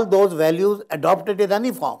 So all those values adopted in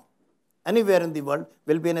any form, anywhere in the world,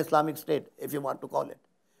 will be an Islamic state, if you want to call it.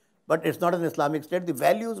 But it's not an Islamic state. The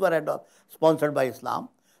values were sponsored by Islam.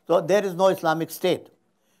 So there is no Islamic state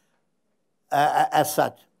as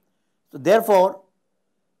such. So therefore,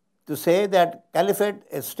 to say that caliphate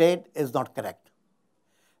is state is not correct.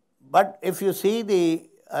 But if you see the,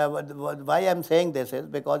 why I'm saying this is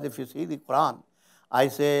because if you see the Quran, I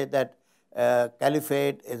say that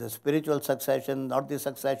caliphate is a spiritual succession, not the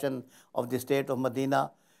succession of the state of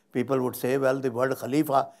Medina. People would say, well, the word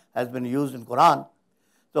Khalifa has been used in Quran.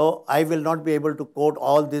 So I will not be able to quote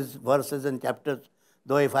all these verses and chapters,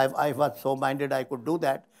 though if I was so minded I could do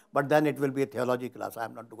that, but then it will be a theology class.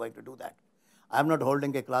 I'm not going to do that. I'm not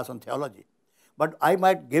holding a class on theology. But I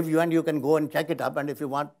might give you and you can go and check it up, and if you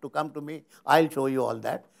want to come to me, I'll show you all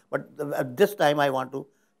that. But at this time I want to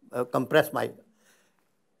compress my...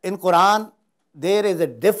 In Quran, there is a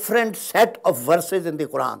different set of verses in the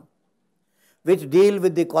Quran which deal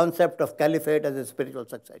with the concept of caliphate as a spiritual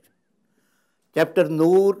succession. Chapter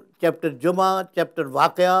Noor, chapter Jummah, chapter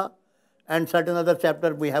Waqia, and certain other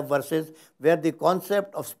chapters we have verses where the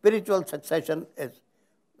concept of spiritual succession is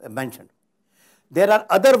mentioned. There are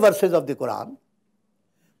other verses of the Quran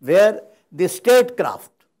where the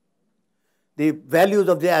statecraft, the values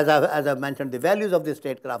of the, as I mentioned, the values of the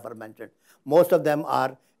statecraft are mentioned. Most of them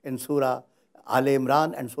are in Surah Al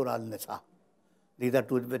Imran and Surah Al Nisa. These are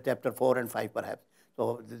two, chapter 4 and 5 perhaps.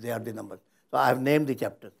 So they are the numbers. So I have named the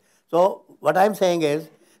chapters. So what I'm saying is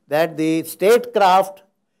that the statecraft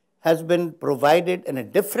has been provided in a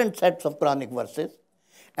different sets of Quranic verses,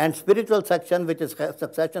 and spiritual succession, which is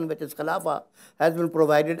Khilafah, has been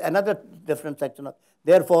provided another different section of.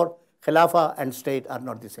 Therefore, Khilafah and state are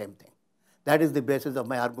not the same thing. That is the basis of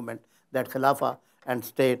my argument, that Khilafah and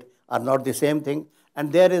state are not the same thing,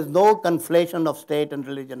 and there is no conflation of state and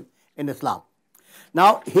religion in Islam.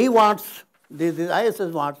 Now, he wants, the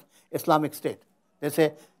ISIS wants Islamic State. They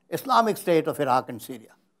say, Islamic State of Iraq and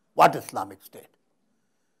Syria. What Islamic State?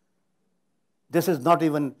 This is not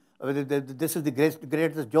even, this is the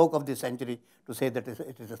greatest joke of the century to say that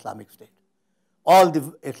it is Islamic State. All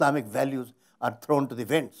the Islamic values are thrown to the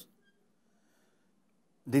winds.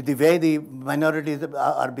 The way the minorities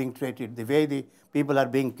are being treated, the way the people are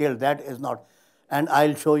being killed, that is not. And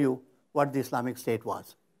I'll show you what the Islamic State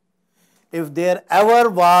was. If there ever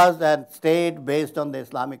was a state based on the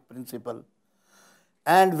Islamic principle,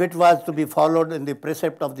 and which was to be followed in the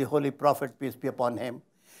precept of the Holy Prophet, peace be upon him,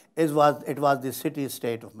 it was the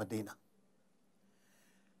city-state of Medina.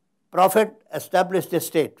 Prophet established a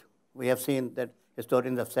state. We have seen that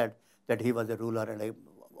historians have said that he was a ruler and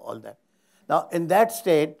all that. Now, in that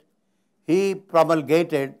state, he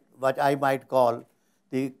promulgated what I might call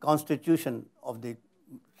the constitution of the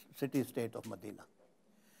city-state of Medina.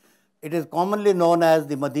 It is commonly known as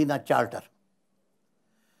the Medina Charter.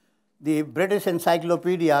 The British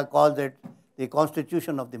Encyclopedia calls it the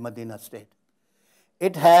Constitution of the Medina State.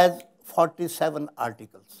 It has 47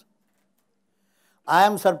 articles. I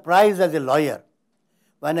am surprised as a lawyer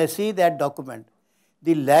when I see that document.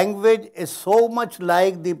 The language is so much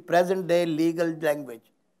like the present day legal language.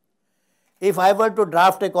 If I were to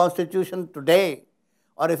draft a constitution today,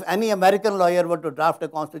 or if any American lawyer were to draft a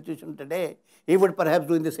constitution today, he would perhaps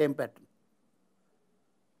do in the same pattern.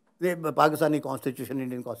 The Pakistani constitution,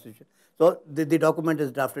 Indian constitution. So the document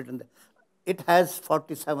is drafted in it has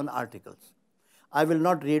 47 articles. I will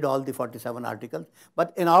not read all the 47 articles,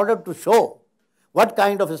 but in order to show what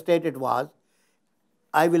kind of a state it was,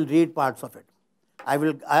 I will read parts of it. I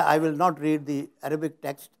will not read the Arabic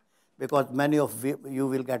text because many of you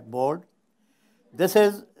will get bored. This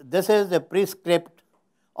is a prescript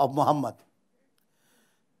of Muhammad,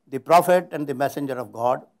 the prophet and the messenger of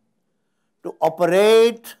God, to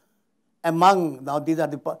operate among, now these are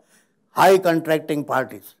the high contracting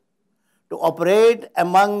parties, to operate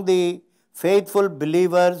among the faithful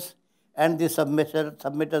believers and the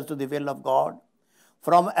submitters to the will of God,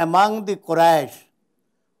 from among the Quraysh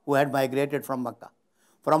who had migrated from Mecca,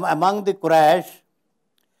 from among the Quraysh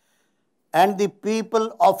and the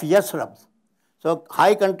people of Yasrib. So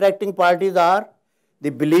high contracting parties are the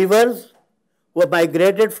believers who have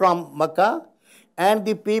migrated from Mecca and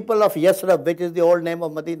the people of Yasrib, which is the old name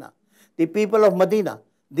of Medina. The people of Medina,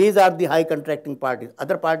 these are the high contracting parties.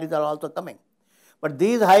 Other parties are also coming. But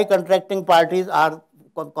these high contracting parties are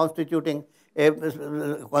constituting a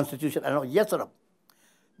constitution of Yasrib.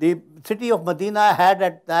 The city of Medina had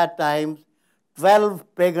at that time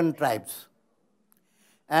 12 pagan tribes.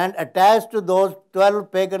 And attached to those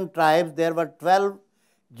 12 pagan tribes, there were 12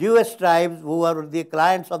 Jewish tribes who were the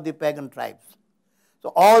clients of the pagan tribes.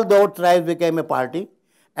 So all those tribes became a party,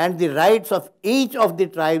 and the rights of each of the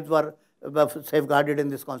tribes were safeguarded in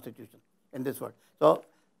this constitution, in this word. So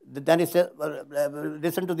then he says,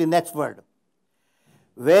 listen to the next word.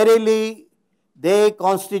 Verily, they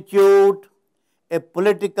constitute a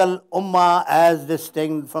political ummah as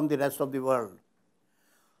distinct from the rest of the world.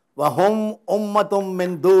 Wahum ummatum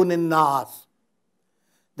min dunin nas.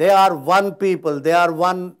 They are one people, they are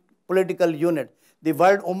one political unit. The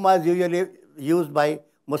word ummah is usually used by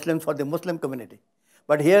Muslims for the Muslim community.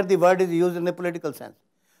 But here the word is used in a political sense.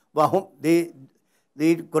 The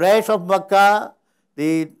Quraysh of Makkah,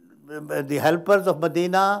 the helpers of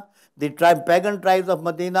Medina, the pagan tribes of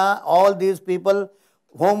Medina, all these people,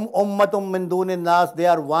 whom ummatum min dunin nas, they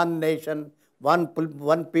are one nation, one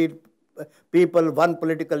people, one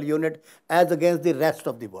political unit, as against the rest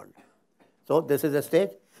of the world. So this is a stage.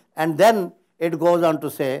 And then it goes on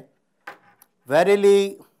to say,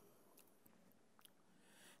 verily,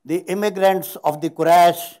 the immigrants of the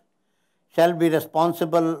Quraysh shall be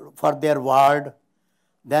responsible for their ward.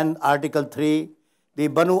 Then Article 3, the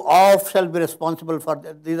Banu Auf shall be responsible for,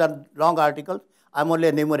 these are long articles, I'm only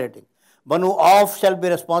enumerating. Banu Auf shall be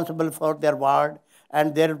responsible for their ward,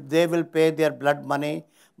 and they will pay their blood money.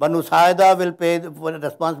 Banu Saida will pay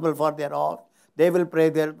responsible for their horse. They will pay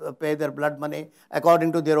their blood money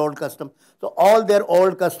according to their old custom. So all their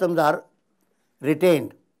old customs are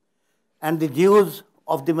retained. And the Jews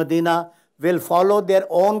of the Medina will follow their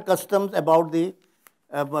own customs about the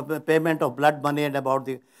payment of blood money and about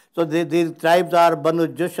the... So these tribes are Banu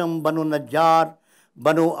Jusham, Banu Najjar,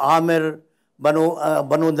 Banu Amir, Banu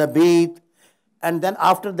Nabit, and then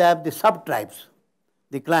after that the sub-tribes,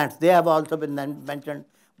 the clans, they have also been mentioned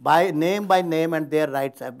by name, and their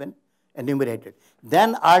rights have been enumerated.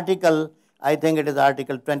 Then article, I think it is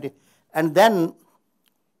article 20, and then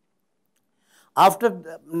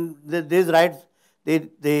after these rights,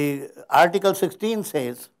 the article 16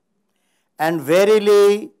 says, and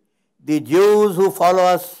verily the Jews who follow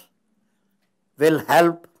us will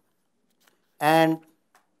help, and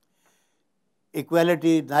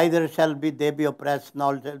equality, neither shall they be oppressed,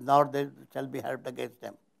 nor they shall be helped against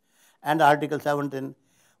them. And article 17,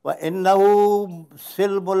 وَإِنَّهُ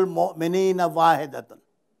سِلْمُ الْمُؤْمِنِينَ وَاحِدَةٌ.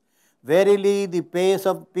 Verily the peace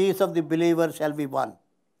of the believer shall be one.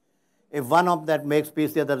 If one of that makes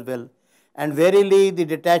peace, the others will. And verily the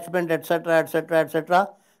detachment, etc., etc., etc.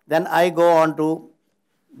 Then I go on to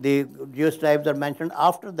the Jewish tribes are mentioned.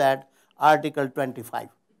 After that, article 25.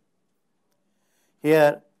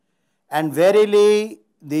 Here, and verily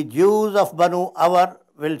the Jews of Banu Awar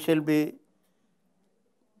shall be...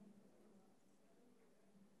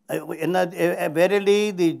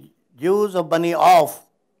 verily the Jews of Bani Auf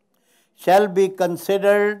shall be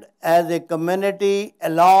considered as a community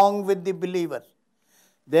along with the believers.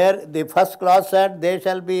 There, the first clause said they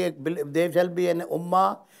shall be an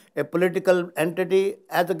ummah, a political entity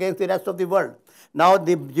as against the rest of the world. Now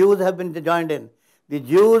the Jews have been joined in. The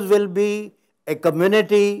Jews will be a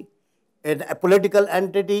community, a political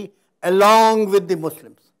entity along with the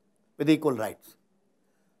Muslims with equal rights.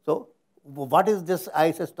 So what is this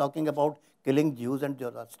ISIS talking about, killing Jews and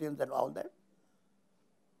Zoroastrians and all that?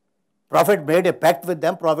 Prophet made a pact with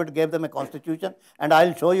them, Prophet gave them a constitution, and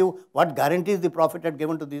I'll show you what guarantees the Prophet had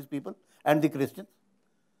given to these people and the Christians.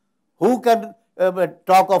 Who can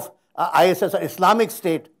talk of ISIS or Islamic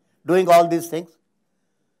State doing all these things?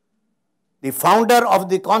 The founder of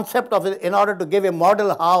the concept of it, in order to give a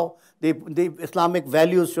model how the Islamic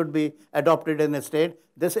values should be adopted in a state,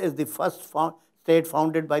 this is the first state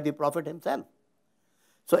founded by the Prophet himself.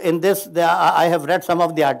 So in this, I have read some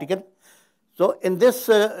of the articles. So in this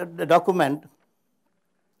document,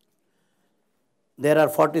 there are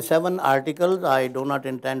 47 articles. I do not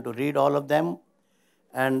intend to read all of them.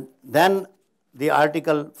 And then the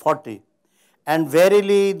article 40. And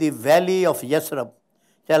verily the valley of Yasrib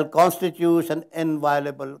shall constitute an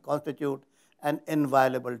inviolable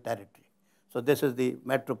territory. So this is the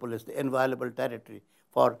metropolis, the inviolable territory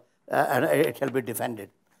for, and it shall be defended.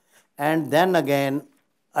 And then again,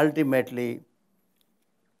 ultimately,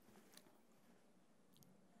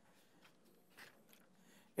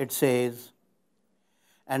 it says,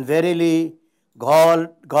 and verily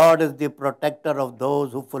God is the protector of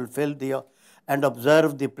those who fulfill and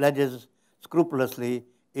observe the pledges scrupulously,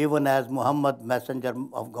 even as Muhammad, messenger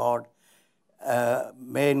of God,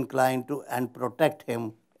 may incline to and protect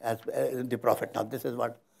him as the Prophet. Now this is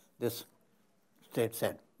what this state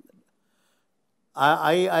said.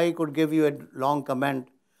 I could give you a long comment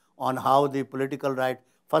on how the political right,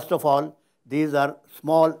 first of all, these are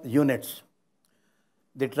small units.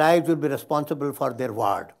 The tribes will be responsible for their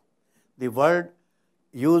ward. The word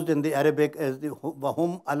used in the Arabic is the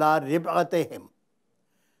wahum ala rib'atihim,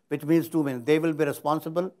 which means two meanings. They will be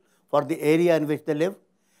responsible for the area in which they live,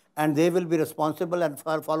 and they will be responsible and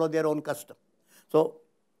follow their own custom. So,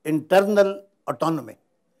 internal autonomy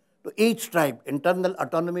to each tribe, internal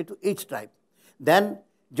autonomy to each tribe. Then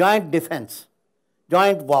joint defense,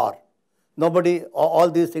 joint war. Nobody, all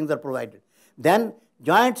these things are provided. Then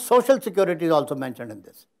joint social security is also mentioned in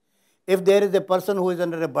this. If there is a person who is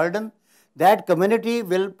under a burden, that community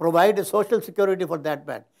will provide a social security for that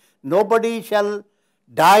man. Nobody shall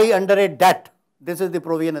die under a debt. This is the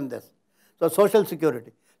provision in this. So social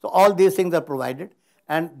security. So all these things are provided,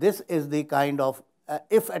 and this is the kind of,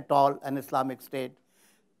 if at all, an Islamic state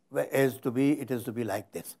is to be, it is to be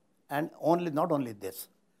like this. And not only this.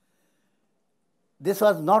 This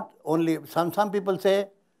was not only, some people say,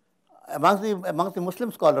 amongst the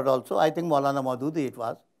Muslim scholars also, I think Maulana Maududi it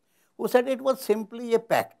was, who said it was simply a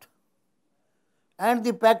pact. And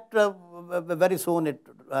the pact, very soon it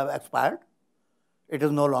expired. It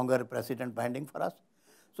is no longer a precedent binding for us.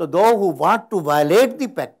 So those who want to violate the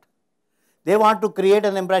pact, they want to create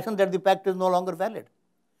an impression that the pact is no longer valid.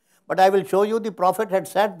 But I will show you the Prophet had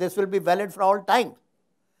said this will be valid for all time.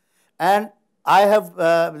 And I have,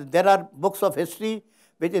 there are books of history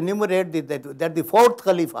which enumerate that the fourth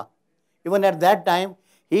Khalifa, even at that time,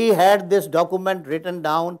 he had this document written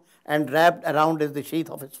down and wrapped around the sheath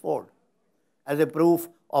of his sword as a proof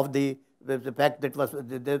of the fact that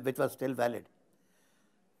which was still valid.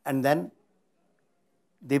 And then,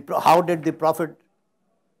 how did the Prophet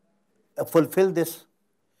fulfill this?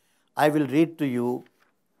 I will read to you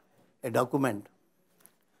a document.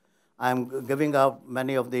 I am giving out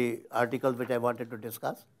many of the articles which I wanted to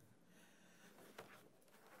discuss.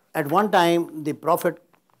 At one time, the Prophet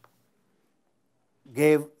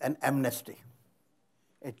gave an amnesty,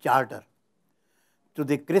 a charter, to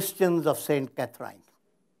the Christians of Saint Catherine.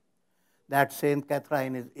 That Saint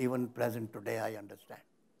Catherine is even present today, I understand.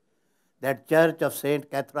 That church of Saint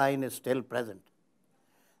Catherine is still present.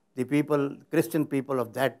 The people, Christian people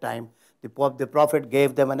of that time, the Prophet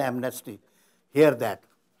gave them an amnesty. Hear that.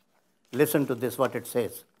 Listen to this, what it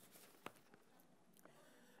says.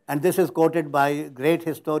 And this is quoted by great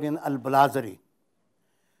historian Al-Balazari,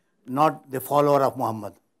 not the follower of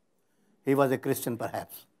Muhammad. He was a Christian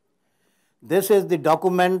perhaps. This is the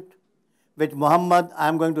document which Muhammad, I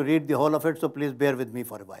am going to read the whole of it, so please bear with me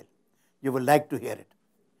for a while. You will like to hear it.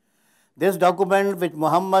 This document which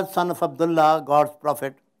Muhammad, son of Abdullah, God's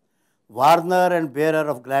prophet, warner and bearer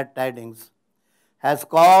of glad tidings, has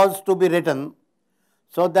caused to be written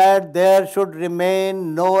so that there should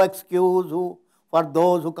remain no excuse for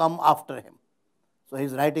those who come after him. So he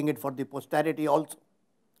is writing it for the posterity also.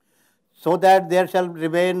 So that there shall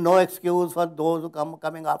remain no excuse for those who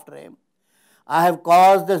coming after him. I have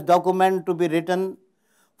caused this document to be written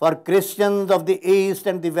for Christians of the East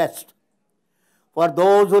and the West, for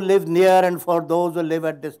those who live near and for those who live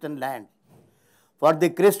at distant lands, for the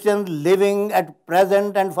Christians living at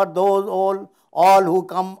present and for those all who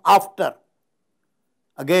come after.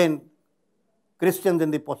 Again, Christians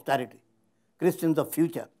in the posterity, Christians of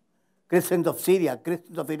future, Christians of Syria,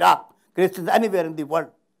 Christians of Iraq, Christians anywhere in the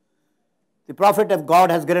world. The Prophet of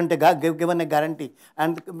God has given a guarantee,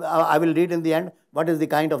 and I will read in the end what is the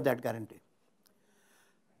kind of that guarantee.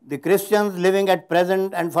 The Christians living at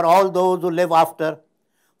present and for all those who live after,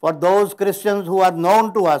 for those Christians who are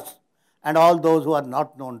known to us and all those who are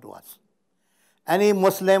not known to us. Any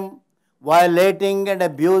Muslim violating and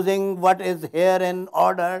abusing what is herein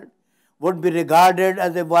ordered would be regarded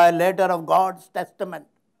as a violator of God's testament.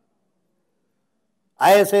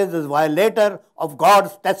 I say this violator of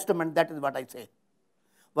God's testament, that is what I say.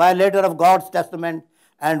 Violator of God's testament,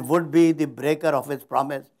 and would be the breaker of his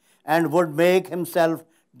promise and would make himself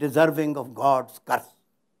deserving of God's curse.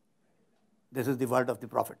 This is the word of the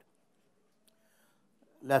Prophet.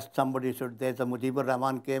 Lest somebody should say, the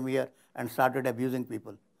Mujeeb-ur-Rahman came here and started abusing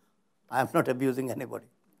people. I am not abusing anybody.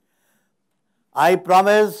 I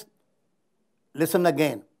promise, listen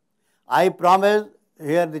again, I promise,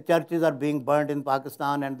 here the churches are being burned in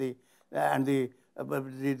Pakistan and the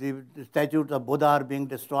statues of Buddha are being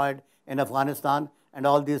destroyed in Afghanistan and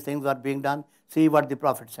all these things are being done. See what the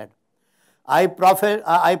Prophet said. I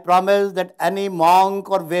promise that any monk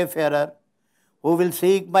or wayfarer who will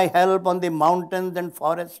seek my help on the mountains and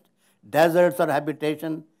forests, deserts or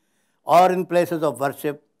habitation, or in places of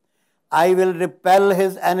worship, I will repel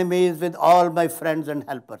his enemies with all my friends and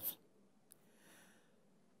helpers.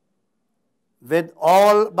 with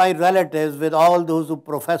all my relatives, with all those who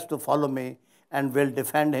profess to follow me, and will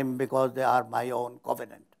defend him because they are my own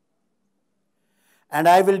covenant. And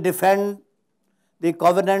I will defend the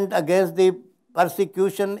covenant against the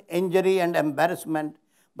persecution, injury, and embarrassment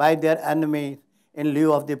by their enemies in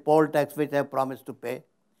lieu of the poll tax which I have promised to pay.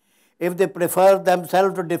 If they prefer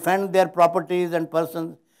themselves to defend their properties and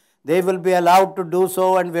persons, they will be allowed to do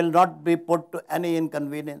so and will not be put to any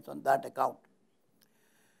inconvenience on that account.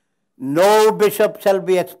 No bishop shall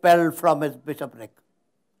be expelled from his bishopric,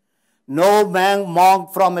 no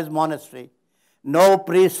monk from his monastery, no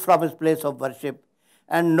priest from his place of worship,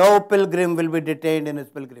 and no pilgrim will be detained in his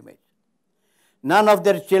pilgrimage. None of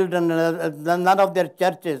their children, none of their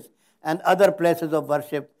churches and other places of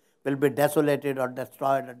worship will be desolated or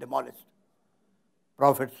destroyed or demolished.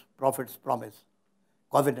 Prophet's promise,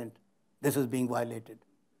 covenant, this is being violated.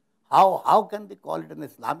 How can they call it an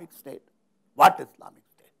Islamic state? What Islamic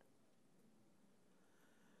state?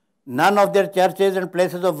 None of their churches and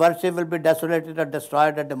places of worship will be desolated or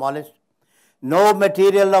destroyed or demolished. No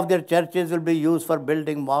material of their churches will be used for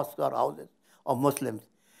building mosques or houses of Muslims.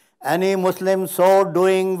 Any Muslim so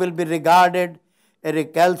doing will be regarded a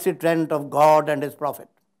recalcitrant of God and His Prophet.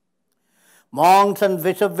 Monks and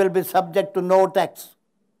bishops will be subject to no tax.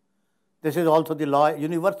 This is also the law,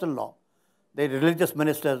 universal law. The religious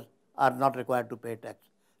ministers are not required to pay tax.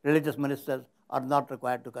 Religious ministers are not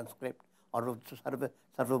required to conscript or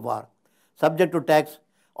serve war. Subject to tax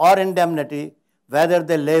or indemnity, whether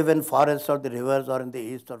they live in forests or the rivers or in the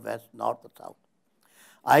east or west, north or south.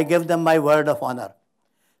 I give them my word of honor.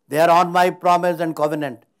 They are on my promise and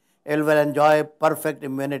covenant. They will enjoy perfect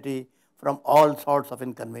immunity from all sorts of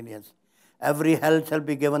inconvenience. Every help shall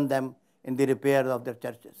be given them in the repair of their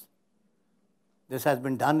churches. This has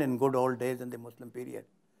been done in good old days in the Muslim period.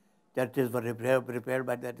 Churches were repaired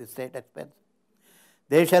by the state expense.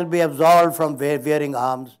 They shall be absolved from wearing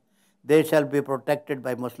arms. They shall be protected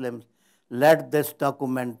by Muslims. Let this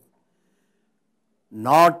document be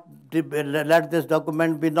not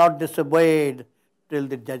disobeyed till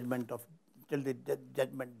the judgment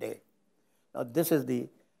day. Now this is the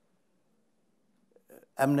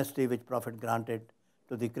amnesty which Prophet granted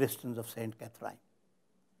to the Christians of Saint Catherine.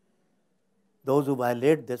 Those who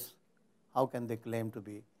violate this, how can they claim to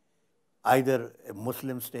be either a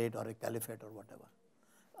Muslim state or a caliphate or whatever?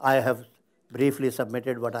 I have briefly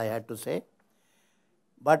submitted what I had to say,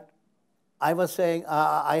 but I was saying,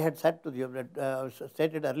 I had said to you,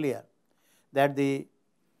 stated earlier, that the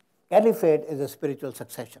caliphate is a spiritual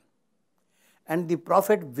succession. And the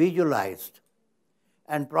Prophet visualized,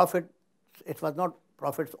 and it was not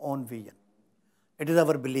Prophet's own vision. It is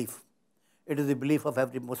our belief. It is the belief of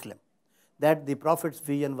every Muslim that the Prophet's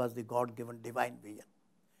vision was the God-given divine vision.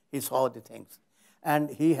 He saw the things. And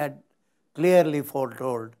he had clearly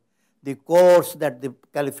foretold the course that the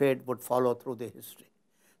caliphate would follow through the history.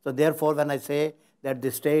 So therefore, when I say that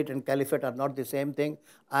the state and caliphate are not the same thing,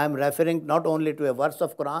 I am referring not only to a verse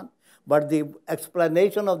of Quran, but the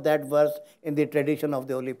explanation of that verse in the tradition of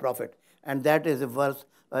the Holy Prophet. And that is a verse,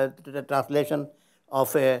 the translation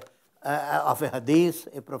of a hadith,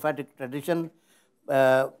 a prophetic tradition,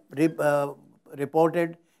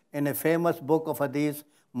 reported in a famous book of hadith,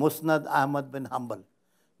 Musnad Ahmad bin Hanbal.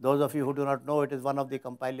 Those of you who do not know, it is one of the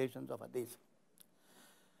compilations of hadith.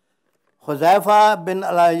 Huzaifa bin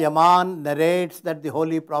al-Yaman narrates that the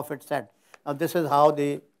Holy Prophet said, now this is how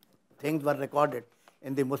the things were recorded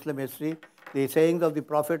in the Muslim history. The sayings of the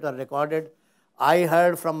Prophet are recorded. I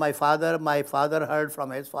heard from my father heard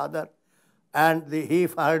from his father, and he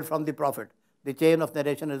heard from the Prophet. The chain of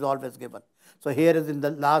narration is always given. So here is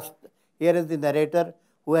the narrator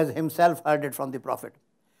who has himself heard it from the Prophet.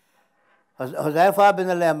 Huzaifa bin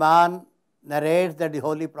al-Yaman narrates that the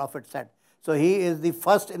Holy Prophet said. So he is the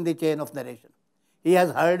first in the chain of narration. He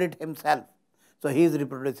has heard it himself. So he is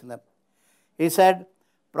reproducing them. He said,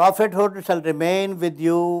 prophethood shall remain with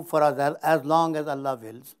you for as long as Allah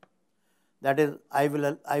wills. That is, I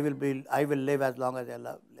will live as long as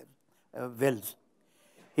Allah wills.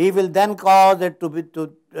 He will then cause it to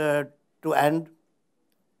end.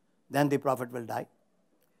 Then the Prophet will die.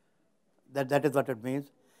 That is what it means.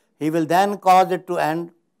 He will then cause it to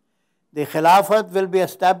end. The Khilafat will be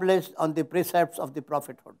established on the precepts of the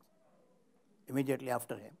prophethood immediately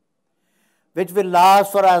after him, which will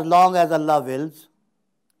last for as long as Allah wills.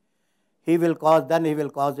 He will cause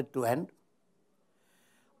it to end.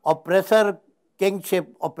 Oppressive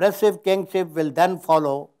kingship will then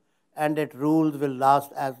follow, and its rules will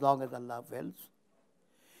last as long as Allah wills.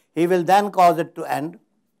 He will then cause it to end.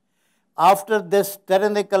 After this,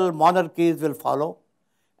 tyrannical monarchies will follow,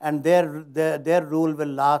 and their rule will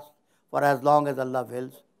last for as long as Allah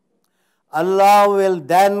wills. Allah will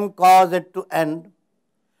then cause it to end.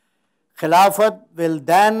 Khilafat will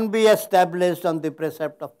then be established on the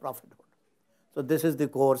precept of prophethood. So this is the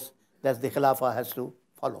course that the Khilafah has to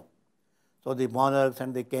follow. So the monarchs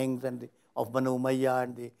and the kings and of Banu Umayyah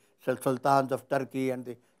and the sultans of Turkey and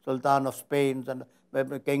the sultan of Spain and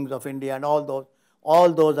the kings of India and all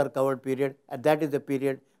those are covered period, and that is the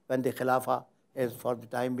period when the Khilafah is for the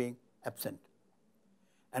time being absent.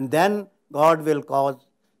 And then God will cause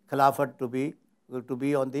Khilafat to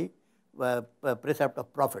be on the precept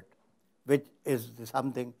of prophet, which is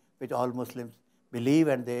something which all Muslims believe,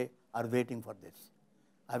 and they are waiting for this.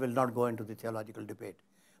 I will not go into the theological debate.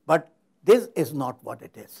 But this is not what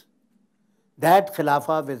it is. That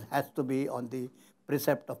Khilafah has to be on the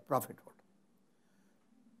precept of prophethood.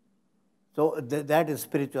 So that is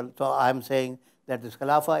spiritual. So I am saying that this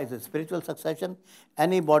Khilafah is a spiritual succession.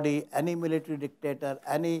 Anybody, any military dictator,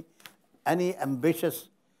 any ambitious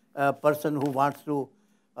person who wants to,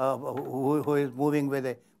 who is moving with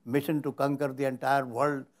a mission to conquer the entire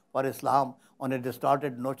world for Islam on a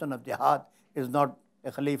distorted notion of jihad is not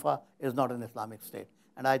a Khalifa, is not an Islamic state.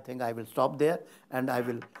 And I think I will stop there, and I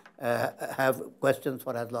will have questions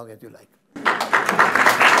for as long as you like.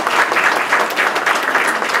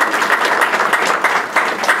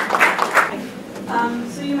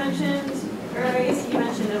 So you mentioned, or I guess you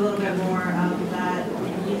mentioned a little bit more that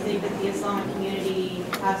you think that the Islamic community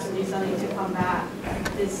has to do something to combat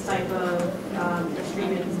this type of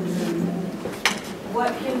extremism.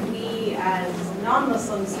 What can we as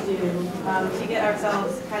non-Muslims do to get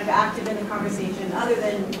ourselves kind of active in the conversation, other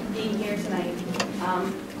than being here tonight,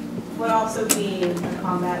 but also being a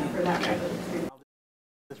combat for that type of extremism?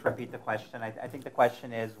 I'll just repeat the question. I think the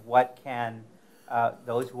question is, what can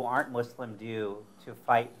those who aren't Muslim do to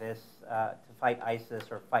fight this, to fight ISIS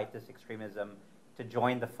or fight this extremism, to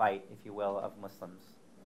join the fight, if you will, of Muslims?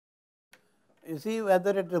 You see,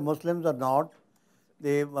 whether it is Muslims or not,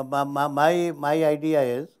 my idea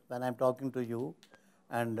is, when I'm talking to you,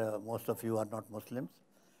 and most of you are not Muslims,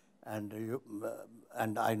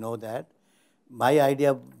 and I know that, my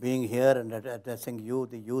idea of being here and addressing you,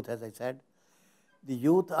 the youth, as I said, the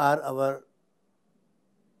youth are our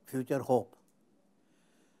future hope.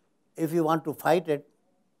 If you want to fight it,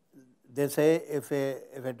 they say if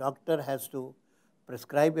a doctor has to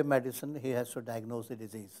prescribe a medicine, he has to diagnose the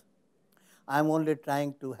disease. I'm only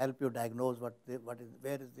trying to help you diagnose where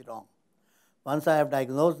is the wrong. Once I have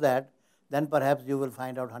diagnosed that, then perhaps you will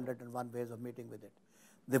find out 101 ways of meeting with it.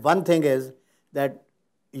 The one thing is that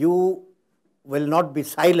you will not be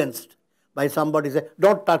silenced by somebody say,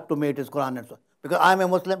 don't talk to me, it is Quran and so on. Because I'm a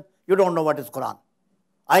Muslim, you don't know what is Quran.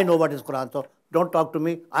 I know what is Quran, so don't talk to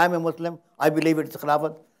me. I'm a Muslim, I believe it's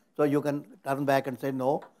Khilafat. So you can turn back and say,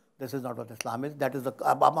 no, this is not what Islam is. That is what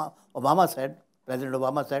Obama said, President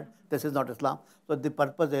Obama said, this is not Islam. So the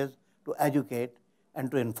purpose is to educate and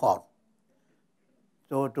to inform.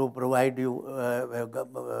 So to provide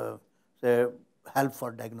you say, help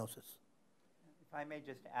for diagnosis. If I may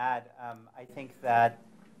just add, I think that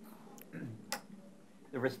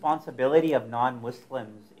the responsibility of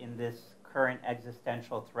non-Muslims in this current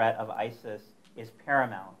existential threat of ISIS is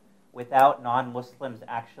paramount. Without non-Muslims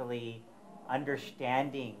actually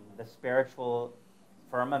understanding the spiritual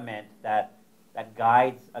firmament that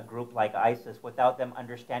guides a group like ISIS, without them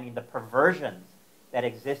understanding the perversions that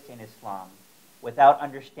exist in Islam, without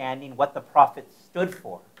understanding what the Prophet stood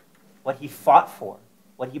for, what he fought for,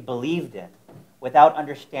 what he believed in, without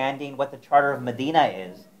understanding what the Charter of Medina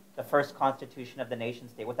is, the first constitution of the nation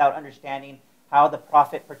state, without understanding how the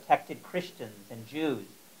Prophet protected Christians and Jews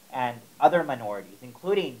and other minorities,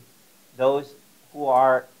 including those who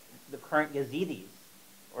are the current Yazidis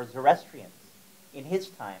or Zoroastrians in his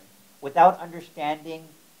time, without understanding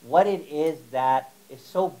what it is that is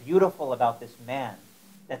so beautiful about this man,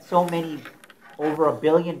 that so many, over 1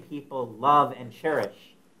 billion people love and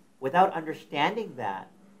cherish. Without understanding that,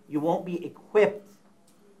 you won't be equipped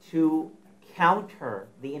to counter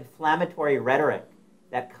the inflammatory rhetoric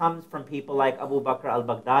that comes from people like Abu Bakr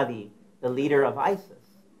al-Baghdadi, the leader of ISIS.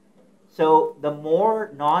 So the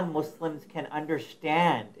more non-Muslims can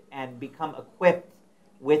understand and become equipped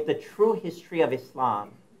with the true history of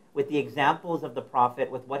Islam, with the examples of the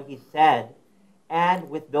Prophet, with what he said, and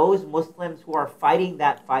with those Muslims who are fighting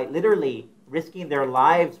that fight, literally risking their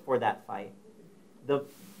lives for that fight, the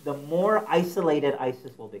more isolated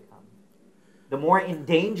ISIS will become, the more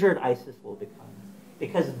endangered ISIS will become,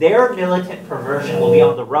 because their militant perversion will be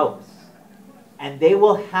on the ropes, and they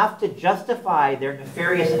will have to justify their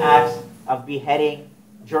nefarious acts of beheading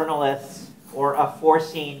journalists or of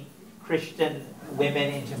forcing Christian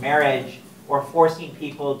women into marriage or forcing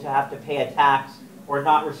people to have to pay a tax or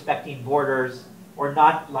not respecting borders, or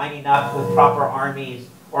not lining up with proper armies,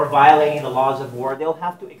 or violating the laws of war. They'll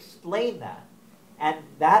have to explain that. And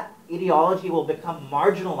that ideology will become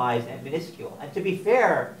marginalized and minuscule. And to be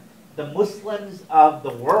fair, the Muslims of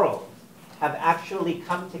the world have actually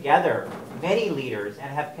come together, many leaders, and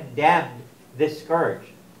have condemned this scourge.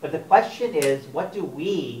 But the question is, what do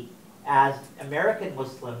we, as American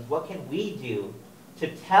Muslims, what can we do to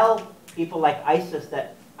tell people like ISIS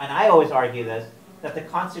that, and I always argue this, that the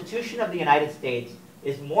Constitution of the United States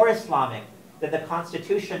is more Islamic than the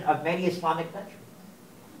Constitution of many Islamic countries?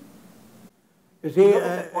 You see,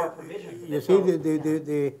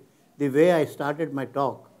 the way I started my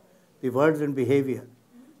talk, the words and behavior,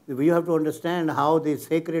 you have to understand how the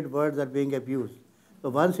sacred words are being abused. So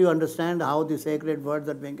once you understand how the sacred words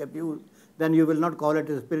are being abused, then you will not call it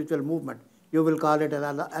a spiritual movement. You will call it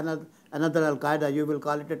another Al-Qaeda. You will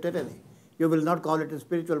call it a tyranny. You will not call it a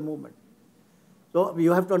spiritual movement. So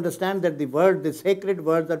you have to understand that the sacred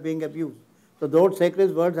words are being abused. So those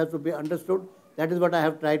sacred words have to be understood. That is what I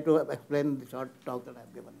have tried to explain in the short talk that I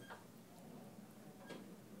have given.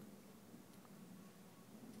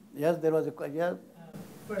 Yes, there was a question. Yes.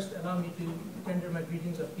 First, allow me to tender my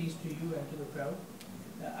greetings of peace to you and to the crowd.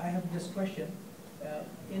 I have this question.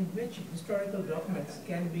 In which historical documents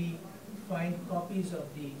can we find copies of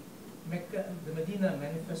the Medina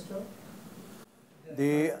Manifesto,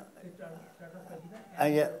 the Charter of Medina,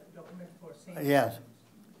 and the document for Saint Yes.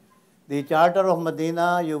 The Charter of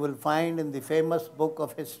Medina you will find in the famous book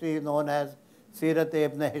of history known as Sirat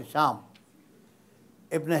Ibn Hisham.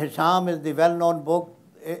 Ibn Hisham is the well-known book.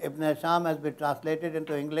 Ibn Hisham has been translated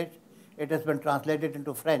into English. It has been translated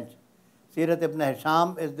into French. Sirat Ibn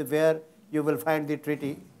Hisham is where you will find the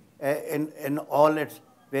treaty in all its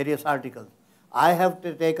various articles. I have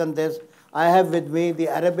taken this. I have with me the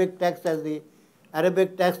Arabic text as the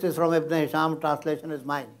Arabic text is from Ibn Hisham, translation is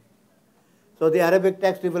mine. So the Arabic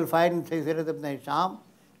text you will find in Sirat Ibn Hisham,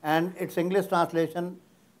 and its English translation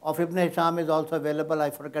of Ibn Hisham is also available.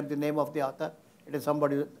 I forget the name of the author. It is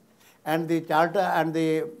somebody. And the charter and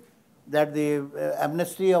the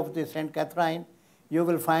amnesty of the Saint Catherine, you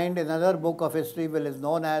will find in another book of history which is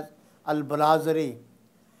known as Al-Balazari.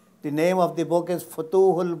 The name of the book is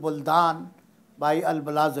Futuhul Buldan by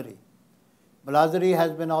Al-Balazari. Balazari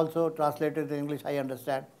has been also translated in English, I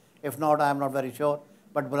understand. If not, I am not very sure.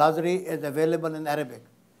 But Balazari is available in Arabic.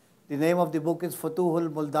 The name of the book is Futuhul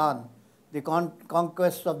Buldan, the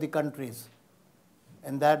conquest of the countries.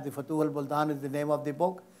 And that the Futuhul Buldan is the name of the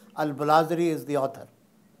book. Al-Balazari is the author.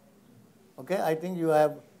 Okay, I think you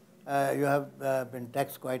have been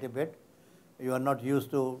text quite a bit. You are not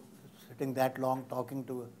used to sitting that long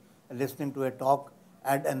listening to a talk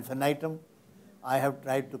ad infinitum. I have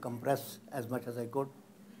tried to compress as much as I could.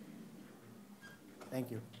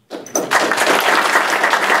 Thank you.